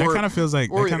 That kind of feels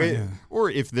like, or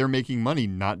if they're making money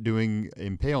not doing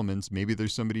impalements, maybe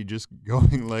there's somebody just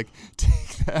going like,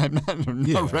 take that. I'm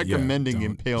not recommending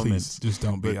impalements. Please, just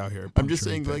don't be out here. I'm just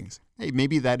saying, things. Like, hey,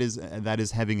 maybe that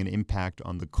is having an impact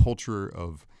on the culture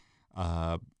of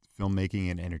filmmaking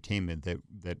and entertainment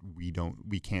that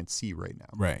we can't see right now.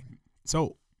 Right.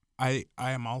 So I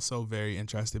am also very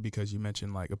interested because you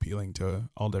mentioned like appealing to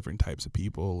all different types of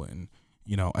people, and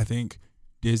I think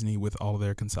Disney, with all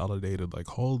their consolidated like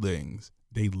holdings,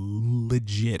 they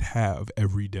legit have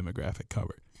every demographic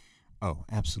covered. Oh,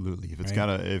 absolutely. If it's got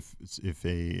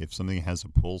if something has a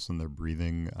pulse and they're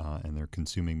breathing and they're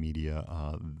consuming media,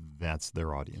 that's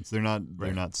their audience. They're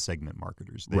not segment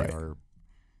marketers. They are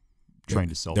trying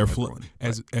to sell. They're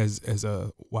as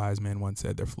a wise man once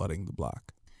said, they're flooding the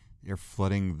block. They're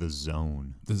flooding the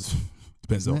zone. This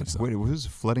depends on which zone. Wait, what is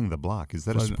flooding the block? Is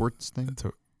that a sports thing? It's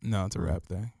a rap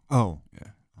thing. Oh,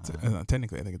 yeah.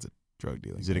 Technically, I think it's a drug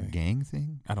dealing. Is it a gang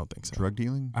thing? I don't think so. Drug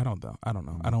dealing? I don't know. I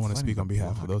don't want to speak on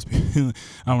behalf of those people.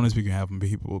 I don't want to speak on behalf of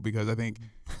people because I think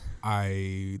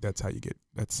that's how you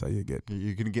get.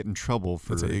 You're gonna get in trouble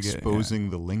for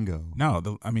exposing the lingo. No,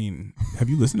 have you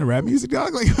listened to rap music,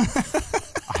 dog? Like,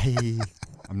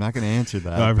 I'm not going to answer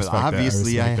that, but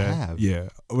obviously I have. Yeah.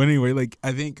 But anyway, like,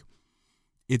 I think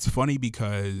it's funny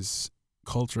because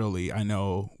culturally, I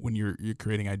know when you're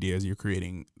creating ideas, you're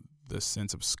creating the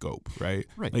sense of scope, right?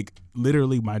 Right. Like,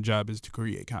 literally, my job is to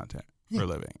create content for a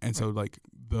living, and so like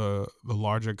the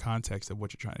larger context of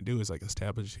what you're trying to do is like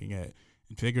establishing it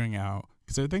and figuring out.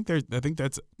 Because I think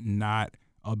that's not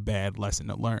a bad lesson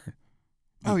to learn.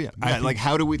 Oh yeah, like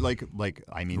how do we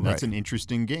that's an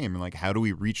interesting game, and like how do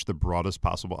we reach the broadest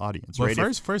possible audience? Well,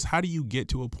 right. First, how do you get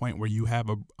to a point where you have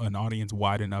an audience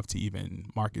wide enough to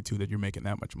even market to that you're making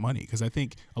that much money? Because I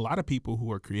think a lot of people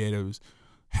who are creatives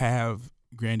have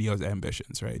grandiose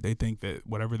ambitions, right? They think that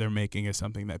whatever they're making is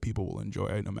something that people will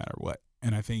enjoy no matter what.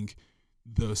 And I think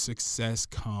the success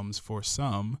comes for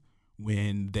some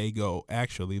when they go,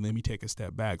 actually, let me take a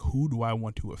step back. Who do I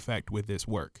want to affect with this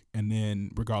work? And then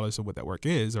regardless of what that work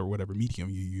is or whatever medium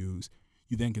you use,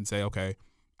 you then can say, okay,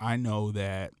 I know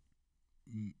that,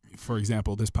 for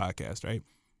example, this podcast, right?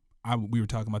 We were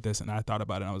talking about this and I thought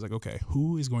about it and I was like, okay,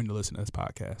 who is going to listen to this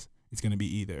podcast? It's going to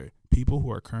be either people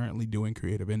who are currently doing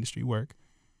creative industry work,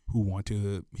 who want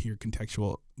to hear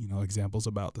contextual, examples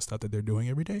about the stuff that they're doing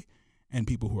every day, and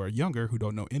people who are younger who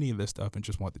don't know any of this stuff and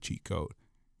just want the cheat code.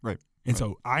 Right. And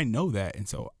so I know that. And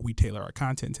so we tailor our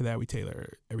content to that. We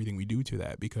tailor everything we do to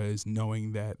that, because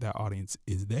knowing that that audience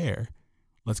is there,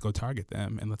 let's go target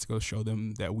them and let's go show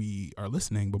them that we are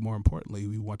listening. But more importantly,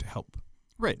 we want to help.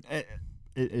 Right.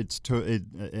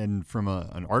 And from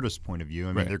an artist's point of view,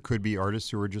 I mean, there could be artists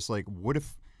who are just like, what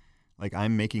if, like,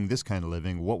 I'm making this kind of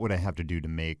living? What would I have to do to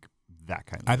make that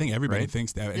kind of living? I think everybody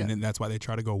thinks that. And then that's why they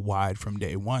try to go wide from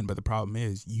day one. But the problem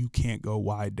is you can't go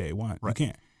wide day one. Right. You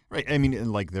can't. Right. I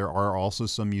mean, like, there are also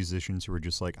some musicians who are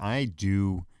just like, I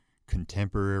do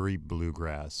contemporary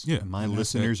bluegrass. Yeah. My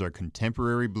listeners are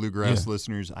contemporary bluegrass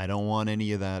listeners. I don't want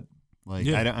any of that. Like,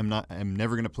 I'm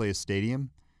never going to play a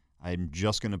stadium. I'm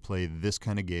just going to play this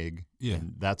kind of gig,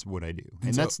 and that's what I do.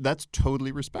 And so that's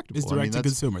totally respectable. It's direct to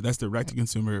consumer. That's direct to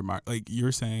consumer. Like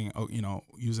you're saying,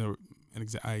 use an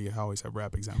I always have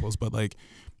rap examples, but like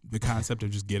the concept of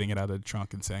just getting it out of the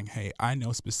trunk and saying, hey, I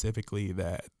know specifically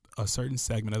that a certain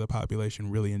segment of the population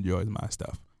really enjoys my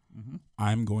stuff. Mm-hmm.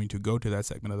 I'm going to go to that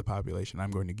segment of the population.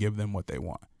 I'm going to give them what they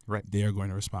want. Right. They are going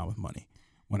to respond with money.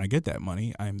 When I get that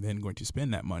money, I'm then going to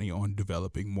spend that money on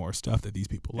developing more stuff that these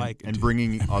people like. And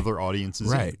bringing other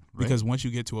audiences in. Right. Because once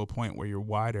you get to a point where you're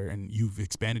wider and you've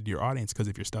expanded your audience, because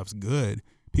if your stuff's good,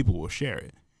 people will share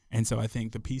it. And so I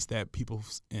think the piece that people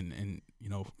and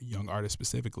young artists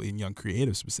specifically and young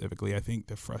creatives specifically, I think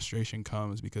the frustration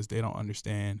comes because they don't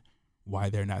understand why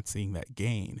they're not seeing that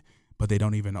gain, but they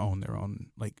don't even own their own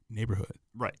like neighborhood.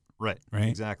 Right.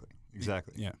 Exactly.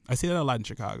 Yeah. I see that a lot in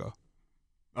Chicago.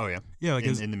 Oh yeah. Yeah, like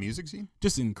in the music scene?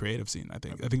 Just in creative scene, I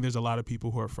think. Okay. I think there's a lot of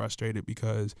people who are frustrated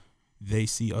because they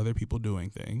see other people doing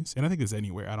things. And I think it's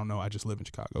anywhere. I don't know. I just live in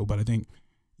Chicago, but I think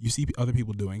you see other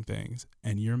people doing things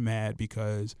and you're mad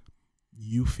because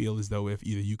you feel as though if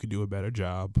either you could do a better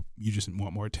job, you just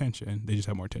want more attention, they just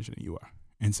have more attention than you are.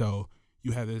 And so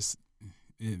you have this,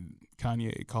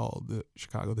 Kanye called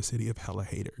Chicago the city of hella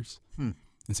haters. And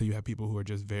so you have people who are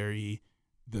just very,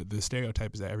 the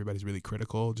stereotype is that everybody's really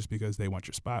critical just because they want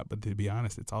your spot. But to be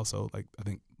honest, it's also like, I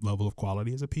think level of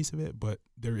quality is a piece of it, but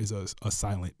there is a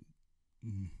silent, I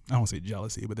don't want to say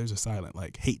jealousy, but there's a silent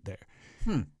like hate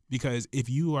there. Because if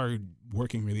you are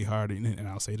working really hard, and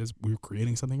I'll say this, we're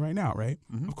creating something right now, right?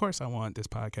 Mm-hmm. Of course, I want this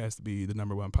podcast to be the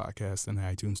 #1 podcast in the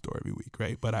iTunes store every week,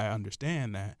 right? But I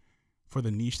understand that for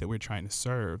the niche that we're trying to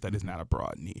serve, that is not a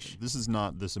broad niche. This is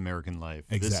not This American Life.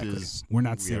 Exactly. We're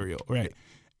not Serial, right? Yeah.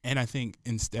 And I think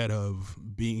instead of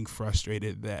being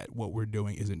frustrated that what we're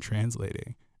doing isn't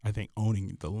translating, I think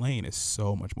owning the lane is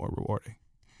so much more rewarding.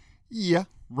 Yeah,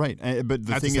 right. But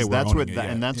the thing is, that's what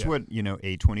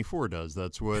A24 does.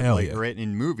 That's what right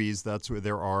in movies. That's what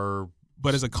there are.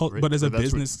 But as a but as a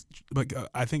business,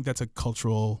 I think that's a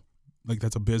cultural, like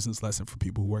that's a business lesson for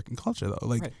people who work in culture though.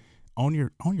 Like own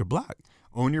your block.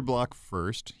 Own your block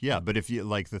first. Yeah, but if you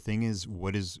like, the thing is,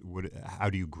 how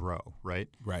do you grow? Right.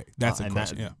 Right. That's a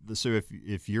question. So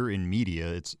if you're in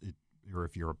media, or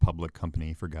if you're a public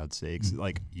company, for God's sakes,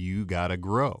 like you gotta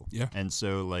grow. Yeah. And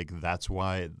so like that's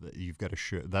why you've got to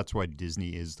show. That's why Disney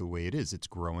is the way it is. It's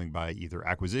growing by either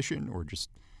acquisition or just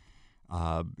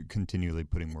continually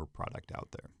putting more product out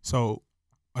there. So,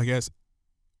 I guess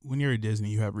when you're at Disney,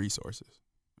 you have resources,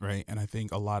 right? And I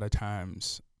think a lot of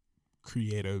times,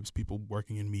 creatives, people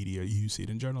working in media, you see it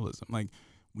in journalism. Like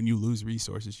when you lose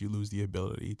resources, you lose the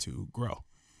ability to grow.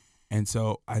 And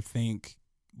so I think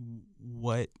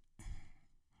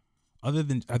I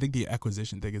think the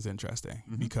acquisition thing is interesting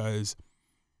because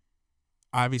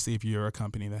obviously if you're a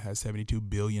company that has $72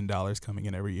 billion coming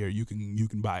in every year, you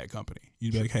can buy a company.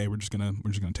 You'd be like, hey, we're just gonna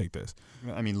take this.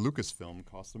 I mean, Lucasfilm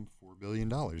cost them $4 billion.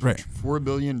 Right. $4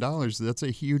 billion, that's a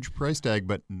huge price tag,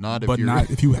 but not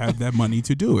if you have that money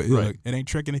to do it. Right. Like, it ain't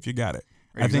tricking if you got it.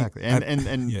 Exactly.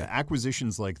 And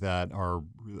acquisitions like that are,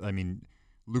 I mean,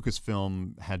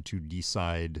 Lucasfilm had to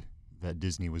decide that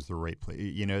Disney was the right place.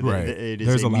 You know, it is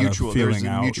there's a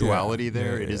mutuality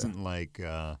there. It isn't like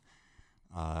a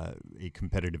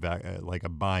competitive, like a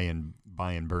buy and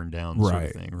burn down sort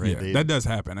of thing, right? Yeah, that does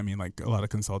happen. I mean, like a lot of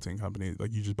consulting companies,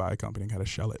 like you just buy a company and kind of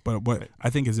shell it. But what I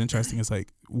think is interesting is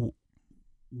like,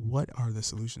 what are the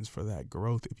solutions for that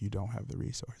growth if you don't have the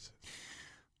resources?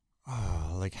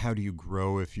 Like how do you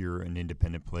grow if you're an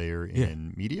independent player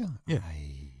in media? Yeah.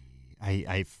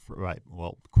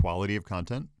 Well, quality of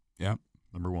content. Yeah.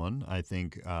 Number one, I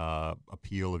think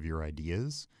appeal of your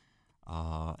ideas,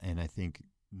 and I think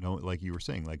like you were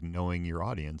saying, like knowing your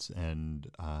audience and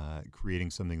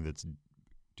creating something that's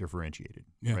differentiated,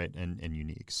 right, and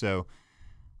unique. So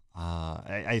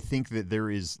I think that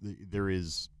there is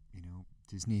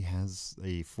Disney has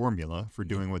a formula for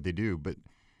doing what they do,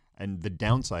 and the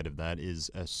downside of that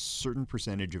is a certain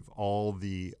percentage of all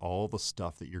the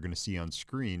stuff that you're going to see on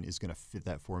screen is going to fit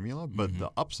that formula. But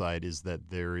the upside is that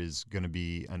there is going to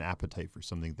be an appetite for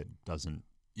something that doesn't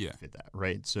fit that,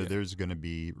 right? So there's going to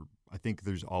be, I think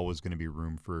there's always going to be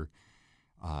room for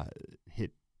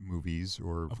hit movies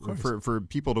or for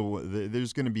people to,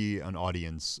 there's going to be an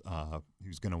audience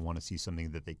who's going to want to see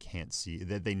something that they can't see,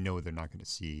 that they know they're not going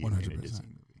to see 100%. In a Disney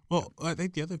movie. Well, I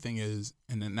think the other thing is,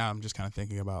 and then now I'm just kind of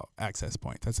thinking about access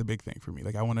points. That's a big thing for me.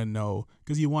 Like I want to know,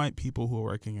 because you want people who are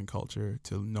working in culture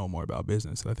to know more about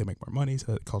business so that they make more money,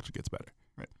 so that culture gets better.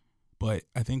 Right. But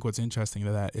I think what's interesting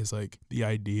to that is like the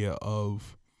idea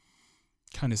of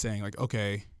kind of saying like,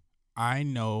 okay, I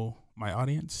know my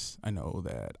audience. I know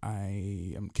that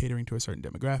I am catering to a certain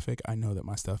demographic. I know that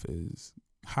my stuff is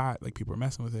hot, like people are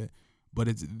messing with it. But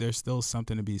there's still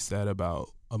something to be said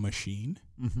about a machine.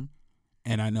 Mm-hmm.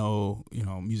 And I know,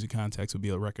 music context would be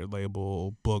a record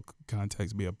label, book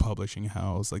context would be a publishing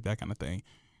house, like that kind of thing.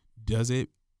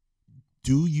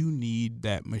 Do you need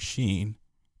that machine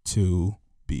to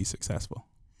be successful?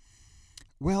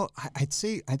 Well, I'd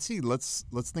say let's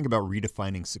think about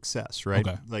redefining success, right?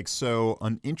 Okay. Like, so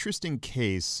an interesting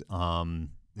case that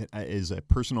is a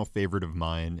personal favorite of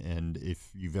mine, and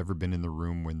if you've ever been in the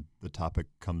room when the topic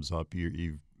comes up,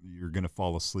 you're gonna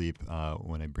fall asleep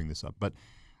when I bring this up. But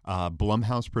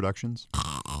Blumhouse Productions.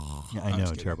 Yeah, I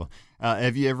know, terrible.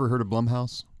 Have you ever heard of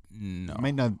Blumhouse? No.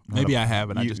 Might not. Maybe I have,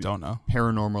 and I just don't know.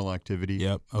 Paranormal Activity.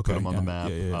 Yep. Okay. Put them on the map.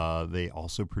 Yeah. They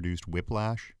also produced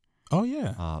Whiplash. Oh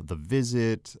yeah. The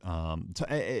Visit.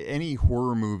 Any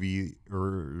horror movie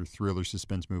or thriller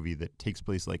suspense movie that takes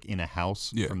place like in a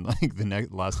house from like the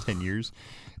last 10 years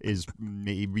is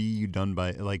maybe done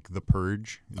by like The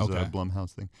Purge. Is a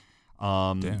Blumhouse thing.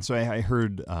 So I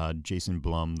heard Jason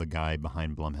Blum, the guy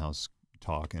behind Blumhouse,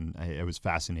 talk, and I was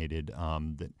fascinated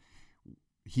that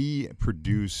he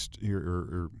produced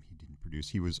or he didn't produce.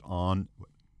 He was on.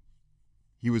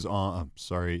 I'm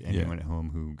sorry, anyone at home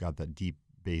who got that deep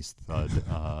bass thud.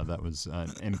 That was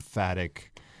an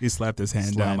emphatic. He slapped his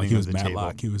hand down like he was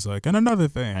Matlock. He was like, and another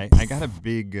thing. I got a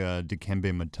big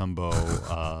Dikembe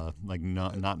Mutombo, like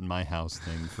not in my house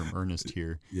thing from Ernest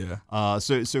here. Yeah.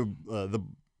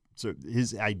 So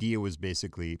his idea was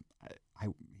basically,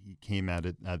 he came at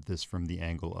this from the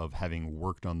angle of having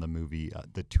worked on the movie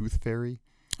The Tooth Fairy,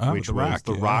 which was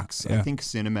The Rock's, I think,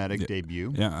 cinematic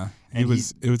debut. Yeah, and it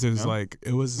was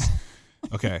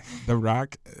okay. The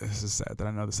Rock. This is sad that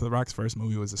I know this. So The Rock's first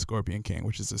movie was The Scorpion King,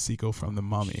 which is a sequel from The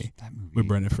Mummy with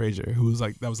Brendan Fraser, who was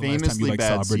like that was the last time you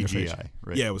saw Brendan Fraser.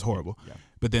 Right? Yeah, it was horrible. Yeah.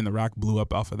 But then The Rock blew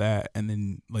up off of that, and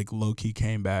then like low key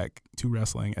came back to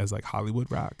wrestling as like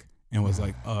Hollywood Rock. And was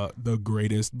like the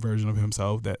greatest version of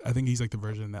himself. That I think he's like the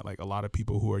version that like a lot of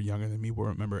people who are younger than me will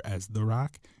remember as The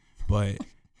Rock. But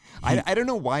I don't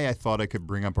know why I thought I could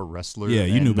bring up a wrestler. Yeah,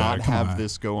 you knew not better. have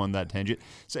this go on that tangent.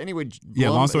 So anyway,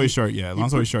 long story short,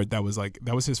 that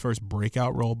was his first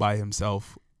breakout role by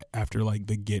himself after like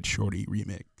the Get Shorty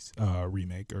remake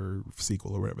or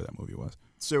sequel or whatever that movie was.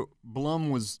 So Blum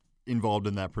was involved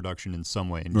in that production in some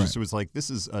way, and just was like, this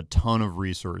is a ton of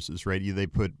resources, right? They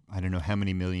put I don't know how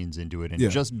many millions into it, and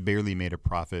just barely made a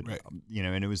profit, right.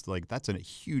 And it was like, that's a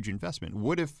huge investment.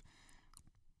 What if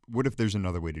there's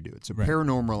another way to do it? So right.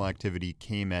 Paranormal Activity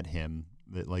came at him,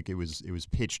 that like it was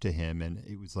pitched to him, and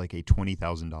it was like a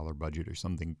 $20,000 budget or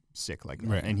something sick like that,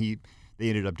 right. and they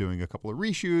ended up doing a couple of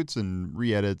reshoots and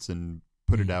re-edits and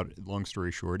put it out. Long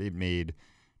story short, it made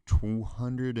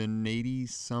 $280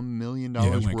 some million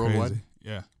worldwide. Crazy.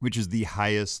 Yeah, which is the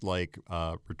highest like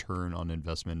return on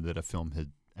investment that a film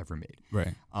had ever made.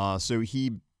 Right. So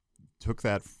he took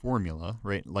that formula,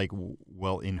 right? Like,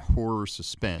 well, in horror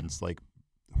suspense, like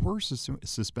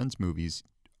suspense movies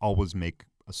always make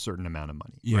a certain amount of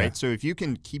money, right? So if you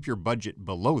can keep your budget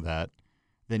below that,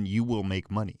 then you will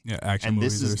make money. Yeah, action and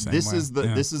movies this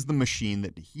is the machine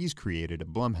that he's created at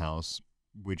Blumhouse,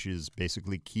 which is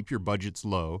basically keep your budgets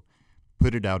low,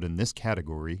 put it out in this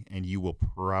category, and you will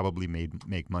probably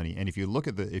make money. And if you look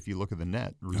at the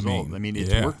net result,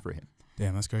 it's worked for him.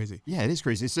 Damn, that's crazy. Yeah, it is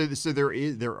crazy. So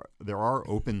there are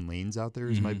open lanes out there.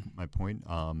 Is my point.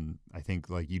 I think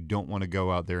like you don't want to go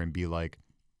out there and be like,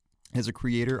 as a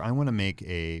creator, I want to make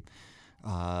a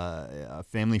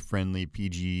family-friendly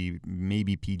PG,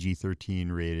 maybe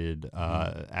PG-13 rated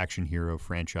action hero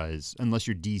franchise, unless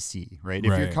you're DC, right?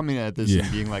 If you're coming at this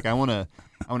and being like, I want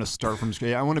to start from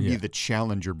scratch. I want to be the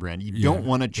challenger brand. You don't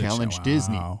want to challenge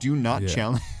Disney. Do not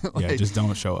challenge. Just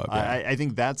don't show up. I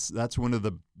think that's one of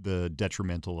the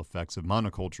detrimental effects of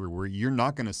monoculture, where you're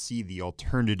not going to see the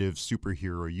alternative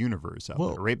superhero universe out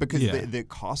there, right? Because the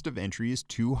cost of entry is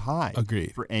too high.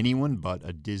 Agreed. For anyone but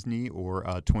a Disney or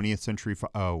a 20th Century.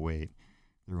 Oh wait,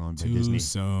 they're owned by Disney. Too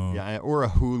soon. Yeah, or a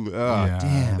Hulu. Oh,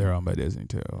 damn, they're owned by Disney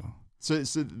too. So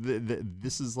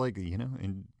this is like,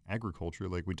 in agriculture,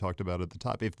 like we talked about at the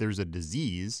top. If there's a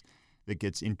disease that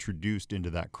gets introduced into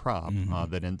that crop,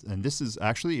 and this is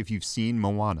actually, if you've seen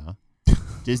Moana.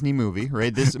 Disney movie,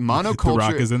 right? This monoculture. The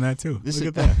Rock is in that too. Look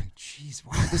at that. Jeez,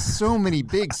 wow, there's so many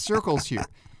big circles here.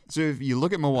 So if you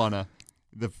look at Moana,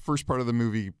 the first part of the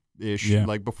movie ish, Yeah.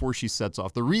 like before she sets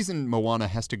off. The reason Moana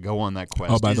has to go on that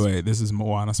quest. Oh, by the way, this is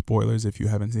Moana spoilers if you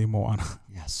haven't seen Moana.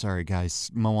 Yeah, sorry guys,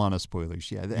 Moana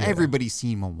spoilers. Yeah, everybody's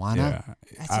seen Moana.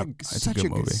 Yeah, That's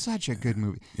such a good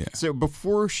movie. Yeah. So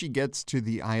before she gets to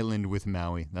the island with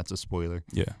Maui, that's a spoiler.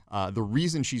 Yeah. The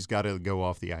reason she's got to go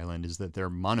off the island is that their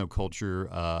monoculture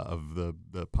of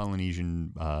the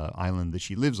Polynesian island that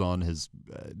she lives on has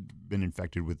been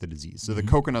infected with the disease. So the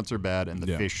coconuts are bad, and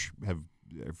the fish have,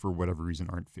 for whatever reason,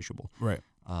 aren't fishable. Right.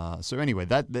 So anyway,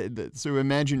 so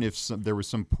imagine if there was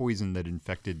some poison that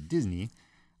infected Disney.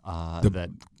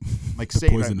 Say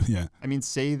poison, I mean,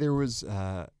 say there was.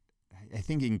 I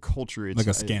think in culture, it's like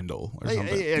a scandal or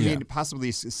something. I mean,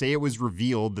 possibly say it was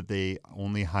revealed that they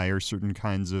only hire certain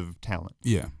kinds of talent.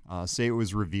 Yeah. Say it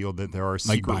was revealed that there are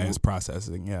like bias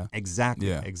processing. Yeah. Exactly.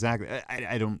 Yeah. Exactly.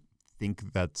 I don't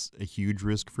think that's a huge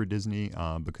risk for Disney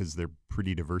because they're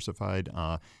pretty diversified,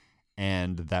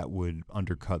 and that would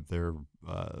undercut their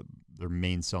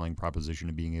main selling proposition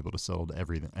of being able to sell to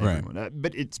everyone. Right.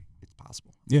 But it's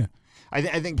possible. Yeah. I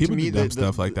think people to me do dumb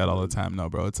stuff like that all the time. No,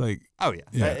 bro, it's like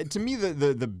to me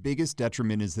the biggest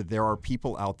detriment is that there are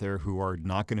people out there who are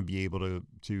not going to be able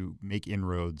to make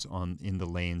inroads in the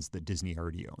lanes that Disney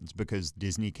already owns because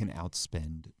Disney can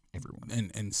outspend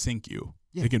everyone and sink you.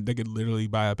 Yeah. They could literally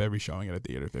buy up every showing at a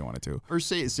theater if they wanted to. Or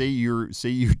say you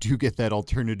do get that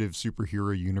alternative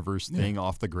superhero universe thing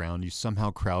off the ground. You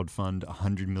somehow crowdfund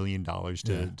 $100 million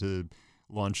to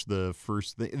launch the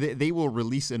first. They will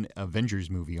release an Avengers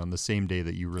movie on the same day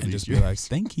that you release. And just be like,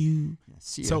 thank you.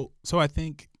 So I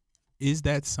think, is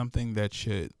that something that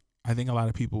should? I think a lot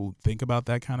of people think about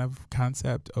that kind of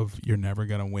concept of you're never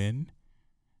gonna win.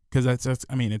 Because that's,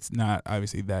 I mean, it's not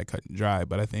obviously that cut and dry,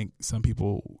 but I think some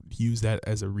people use that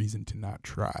as a reason to not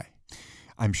try.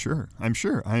 I'm sure.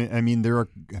 I mean,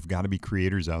 have got to be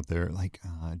creators out there. Like,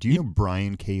 do you know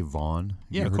Brian K. Vaughan?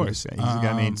 Yeah, of course. He's a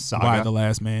guy named Saga. Why the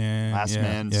Last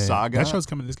Man? Saga. That show's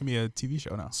coming. This can be a TV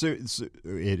show now. So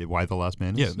Why the Last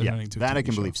Man? Is? Yeah, that I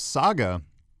can believe. Saga.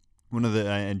 One of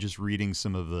and just reading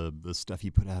some of the stuff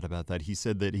he put out about that, he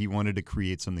said that he wanted to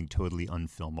create something totally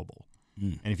unfilmable.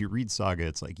 And if you read Saga,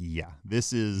 it's like,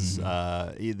 this is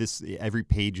this every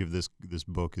page of this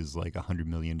book is like $100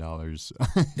 million.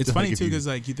 It's funny too because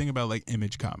like you think about like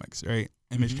Image Comics, right?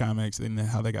 Image Comics and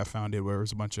how they got founded, where it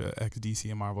was a bunch of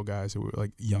ex-DC and Marvel guys who were like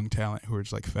young talent who were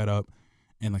just like fed up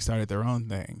and like started their own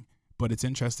thing. But it's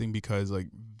interesting because like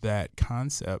that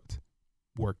concept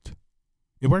worked.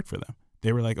 It worked for them.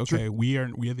 They were like, okay, we are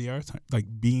the like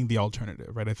being the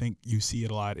alternative, right? I think you see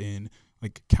it a lot in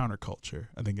like counterculture.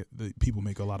 I think the people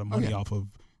make a lot of money off of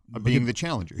being the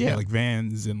challenger. Yeah, like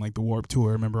Vans and like the Warped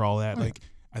Tour. Remember all that? Oh, like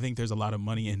I think there's a lot of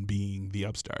money in being the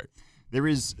upstart. There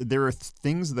are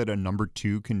things that a number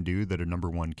 2 can do that a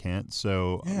number 1 can't.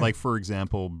 So, like for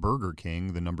example, Burger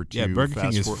King, the number 2. Yeah, Burger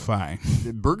King is fine.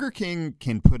 Burger King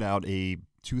can put out a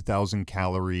 2,000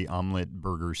 calorie omelet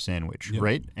burger sandwich,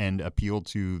 right? And appeal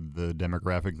to the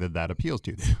demographic that appeals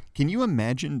to. Can you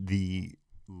imagine the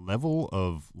level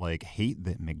of like hate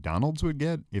that McDonald's would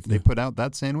get if they put out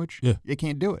that sandwich? Yeah. It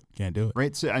can't do it. Can't do it.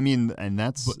 Right? So I mean, and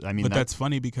that's but that's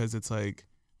funny because it's like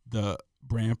the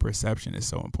brand perception is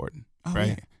so important,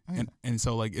 right? And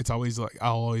so like it's always like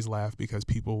I'll always laugh because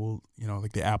people will,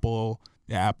 like the Apple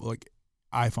like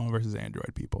iPhone versus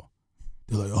Android people.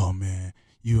 They're like, "Oh man,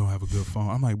 you don't have a good phone."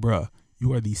 I'm like, "Bruh,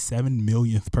 you are the 7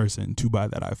 millionth person to buy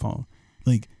that iPhone."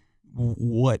 Like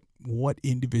what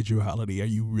individuality are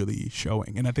you really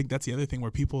showing? And I think that's the other thing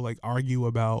where people like argue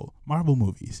about Marvel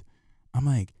movies. I'm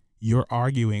like, you're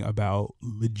arguing about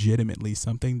legitimately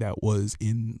something that was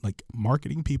in like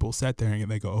marketing people sat there and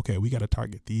they go, okay, we got to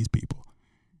target these people.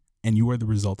 And you are the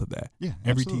result of that. Yeah,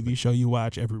 every absolutely. TV show you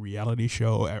watch, every reality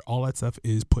show, all that stuff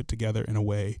is put together in a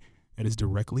way that is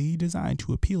directly designed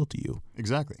to appeal to you.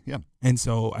 Exactly. Yeah. And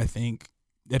so I think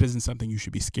that isn't something you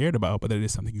should be scared about, but that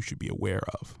is something you should be aware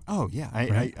of. Oh yeah,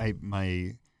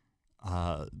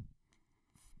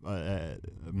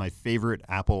 my favorite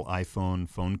Apple iPhone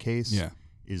phone case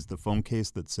is the phone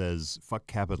case that says "fuck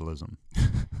capitalism."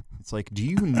 It's like, do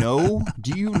you know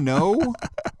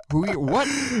what?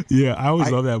 Yeah, I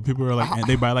always love that. People are like,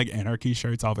 they buy like anarchy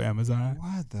shirts off Amazon.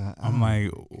 What the? I'm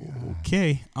like,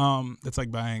 okay. That's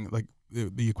like buying like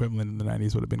the equivalent in the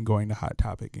 90s would have been going to Hot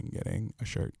Topic and getting a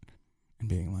shirt and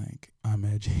being like, I'm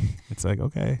edgy. It's like,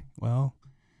 okay, well,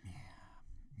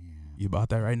 you bought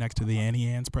that right next to the Annie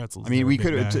Ann's pretzels. I mean, we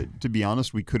could have, to be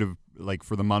honest, we could have, like,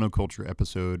 for the Monoculture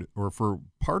episode, or for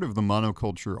part of the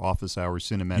Monoculture Office Hour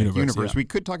Cinematic Universe, we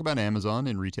could talk about Amazon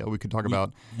and retail. We could talk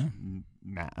about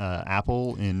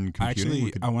Apple in computing?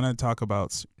 Actually, I want to talk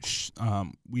about.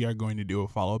 We are going to do a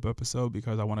follow-up episode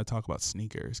because I want to talk about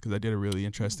sneakers because I did a really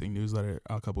interesting newsletter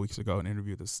a couple weeks ago and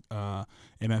interviewed this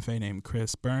MFA named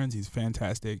Chris Burns. He's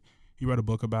fantastic. He wrote a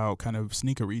book about kind of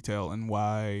sneaker retail and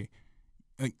why.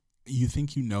 Like, you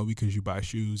think you know because you buy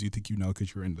shoes. You think you know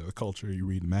because you're into the culture. You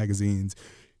read the magazines,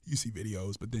 you see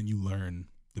videos, but then you learn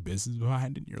the business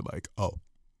behind it. And you're like, oh,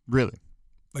 really?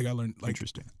 Like I learned, like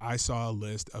interesting. I saw a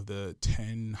list of the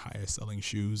 10 highest selling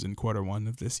shoes in Q1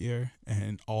 of this year,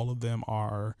 and all of them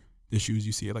are the shoes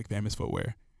you see at like Famous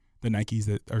Footwear, the Nikes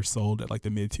that are sold at like the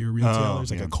mid-tier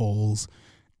retailers, like at Kohl's,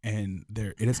 and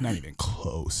it is not even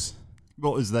close.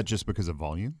 Well, is that just because of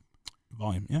volume?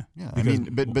 Volume, yeah. Yeah, because, I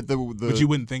mean, but you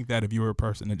wouldn't think that if you were a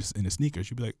person that just into sneakers,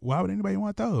 you'd be like, why would anybody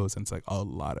want those? And it's like a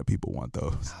lot of people want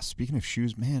those. Speaking of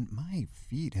shoes, man, my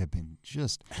feet have been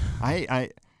just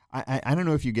I don't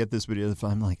know if you get this, but if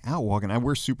I'm like out walking, I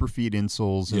wear super feet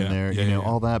insoles in there,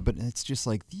 all that. But it's just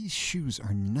like these shoes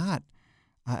are not.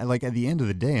 Like at the end of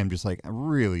the day, I'm just like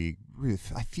really,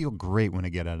 I feel great when I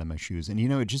get out of my shoes, and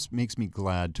it just makes me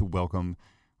glad to welcome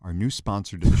our new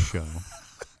sponsor to the show.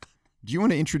 Do you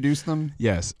want to introduce them?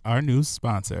 Yes, our new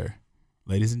sponsor,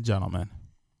 ladies and gentlemen,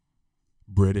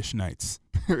 British Knights.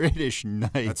 British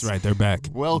Knights. That's right, they're back.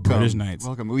 Welcome. British Knights.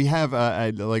 Welcome. We have,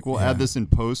 we'll add this in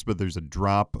post, but there's a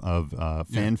drop of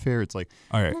fanfare. It's like...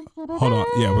 All right, hold on.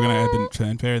 Yeah, we're going to add the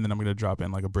fanfare, and then I'm going to drop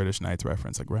in like a British Knights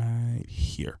reference, like right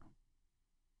here.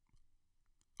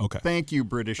 Okay. Thank you,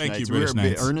 British Knights. Thank you, British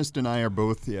Knights. Ernest and I are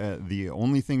both the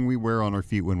only thing we wear on our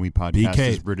feet when we podcast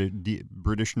is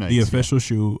British Knights. The official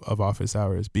shoe of office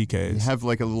hours, BKs. We have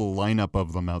like a little lineup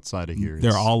of them outside of here.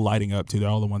 They're all lighting up too. They're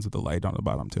all the ones with the light on the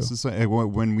bottom too. This is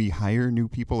when we hire new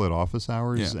people at office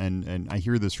hours, and I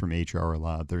hear this from HR a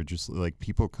lot. They're just like,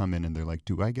 people come in and they're like,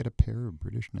 "Do I get a pair of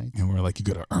British Knights?" And we're like, "You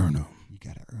gotta earn them. You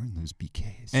gotta earn those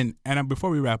BKs." And before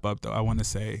we wrap up, though, I want to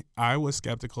say I was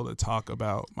skeptical to talk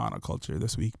about monoculture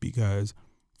this week because.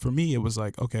 For me, it was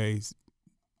like, okay,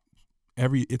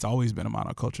 it's always been a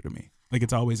monoculture to me. Like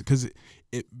it's always, because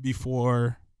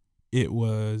before it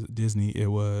was Disney, it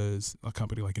was a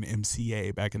company like an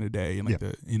MCA back in the day, and like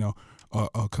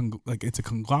like it's a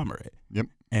conglomerate. Yep.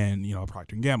 And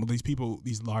Procter & Gamble,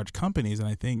 these large companies, and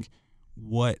I think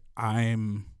what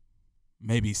I'm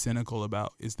maybe cynical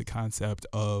about is the concept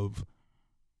of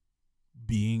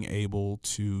being able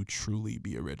to truly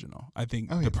be original. I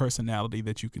think the personality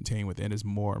that you contain within is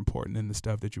more important than the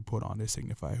stuff that you put on to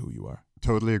signify who you are.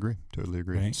 Totally agree.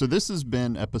 Right? So this has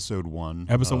been episode 1.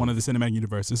 Episode 1 of the Cinematic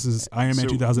Universe. This is Iron Man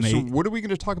 2008. So what are we going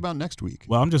to talk about next week?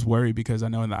 Well, I'm just worried because I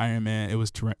know in the Iron Man it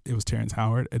was Terrence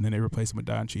Howard, and then they replaced him with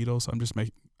Don Cheadle. So I just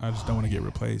don't want to get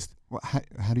replaced. Well,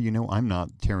 how do you know I'm not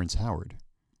Terrence Howard?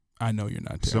 I know you're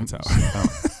not Terrence Howard.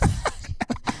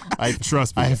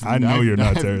 Trust me, I know you're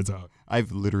not Terrence Howard.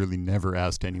 I've literally never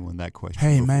asked anyone that question.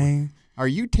 Hey, before. man. Are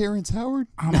you Terrence Howard?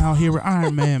 I'm out here with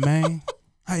Iron Man, man.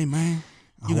 Hey, man.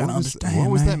 You got to understand, What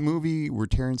was that movie where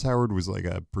Terrence Howard was like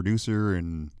a producer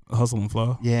and... Hustle and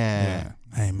Flow? Yeah.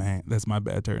 Hey, man. That's my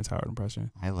bad Terrence Howard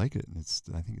impression. I like it.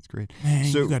 I think it's great. Man,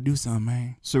 you got to do something,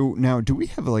 man. So now, do we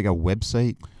have like a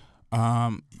website?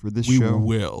 For this show?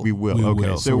 We will.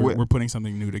 Okay. So we're putting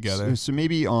something new together. So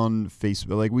maybe on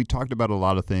Facebook, like we talked about a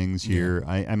lot of things here.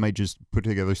 I might just put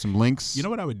together some links. You know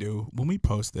what I would do? When we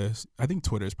post this, I think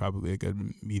Twitter is probably a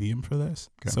good medium for this.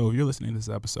 Okay. So if you're listening to this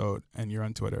episode and you're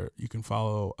on Twitter, you can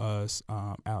follow us.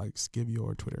 Alex, give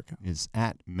your Twitter account. It's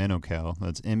at Menocal.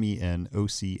 That's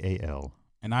MENOCAL.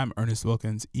 And I'm Ernest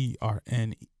Wilkins,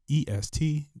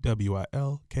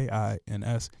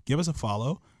 ERNESTWILKINS. Give us a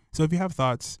follow. So if you have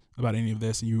thoughts about any of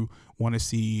this and you want to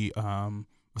see a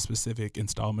specific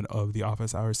installment of the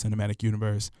Office Hours Cinematic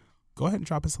Universe, go ahead and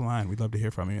drop us a line. We'd love to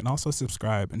hear from you. And also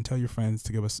subscribe and tell your friends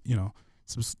to give us,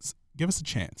 give us a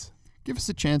chance. Give us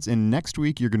a chance. And next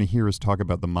week, you're going to hear us talk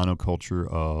about the monoculture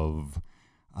of,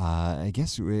 I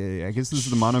guess this is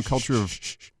the monoculture of...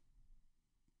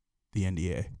 The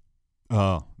NDA.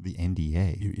 Oh, the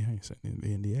NDA. You said the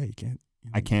NDA. You can't.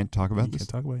 I can't talk about this? Can't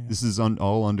talk about it. This is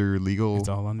all under legal? It's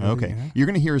all under. Okay. Yeah. You're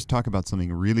going to hear us talk about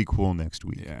something really cool next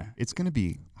week. Yeah. It's going to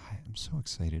be, I'm so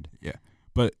excited. Yeah.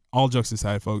 But all jokes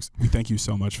aside, folks, we thank you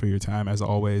so much for your time. As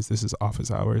always, this is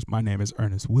Office Hours. My name is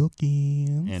Ernest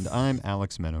Wilkins. And I'm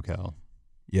Alex Menocal.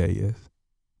 Yeah, he is.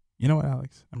 You know what,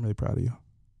 Alex? I'm really proud of you.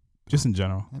 Just in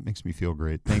general. That makes me feel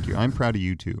great. Thank you. I'm proud of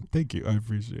you, too. Thank you. I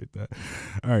appreciate that.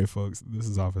 All right, folks. This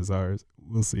is Office Hours.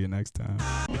 We'll see you next time.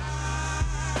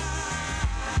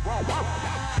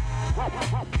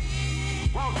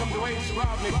 Welcome to Ace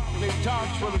Rodney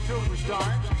Talks for the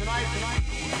Superstars. Tonight,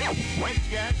 Wade's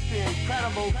guest, the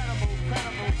incredible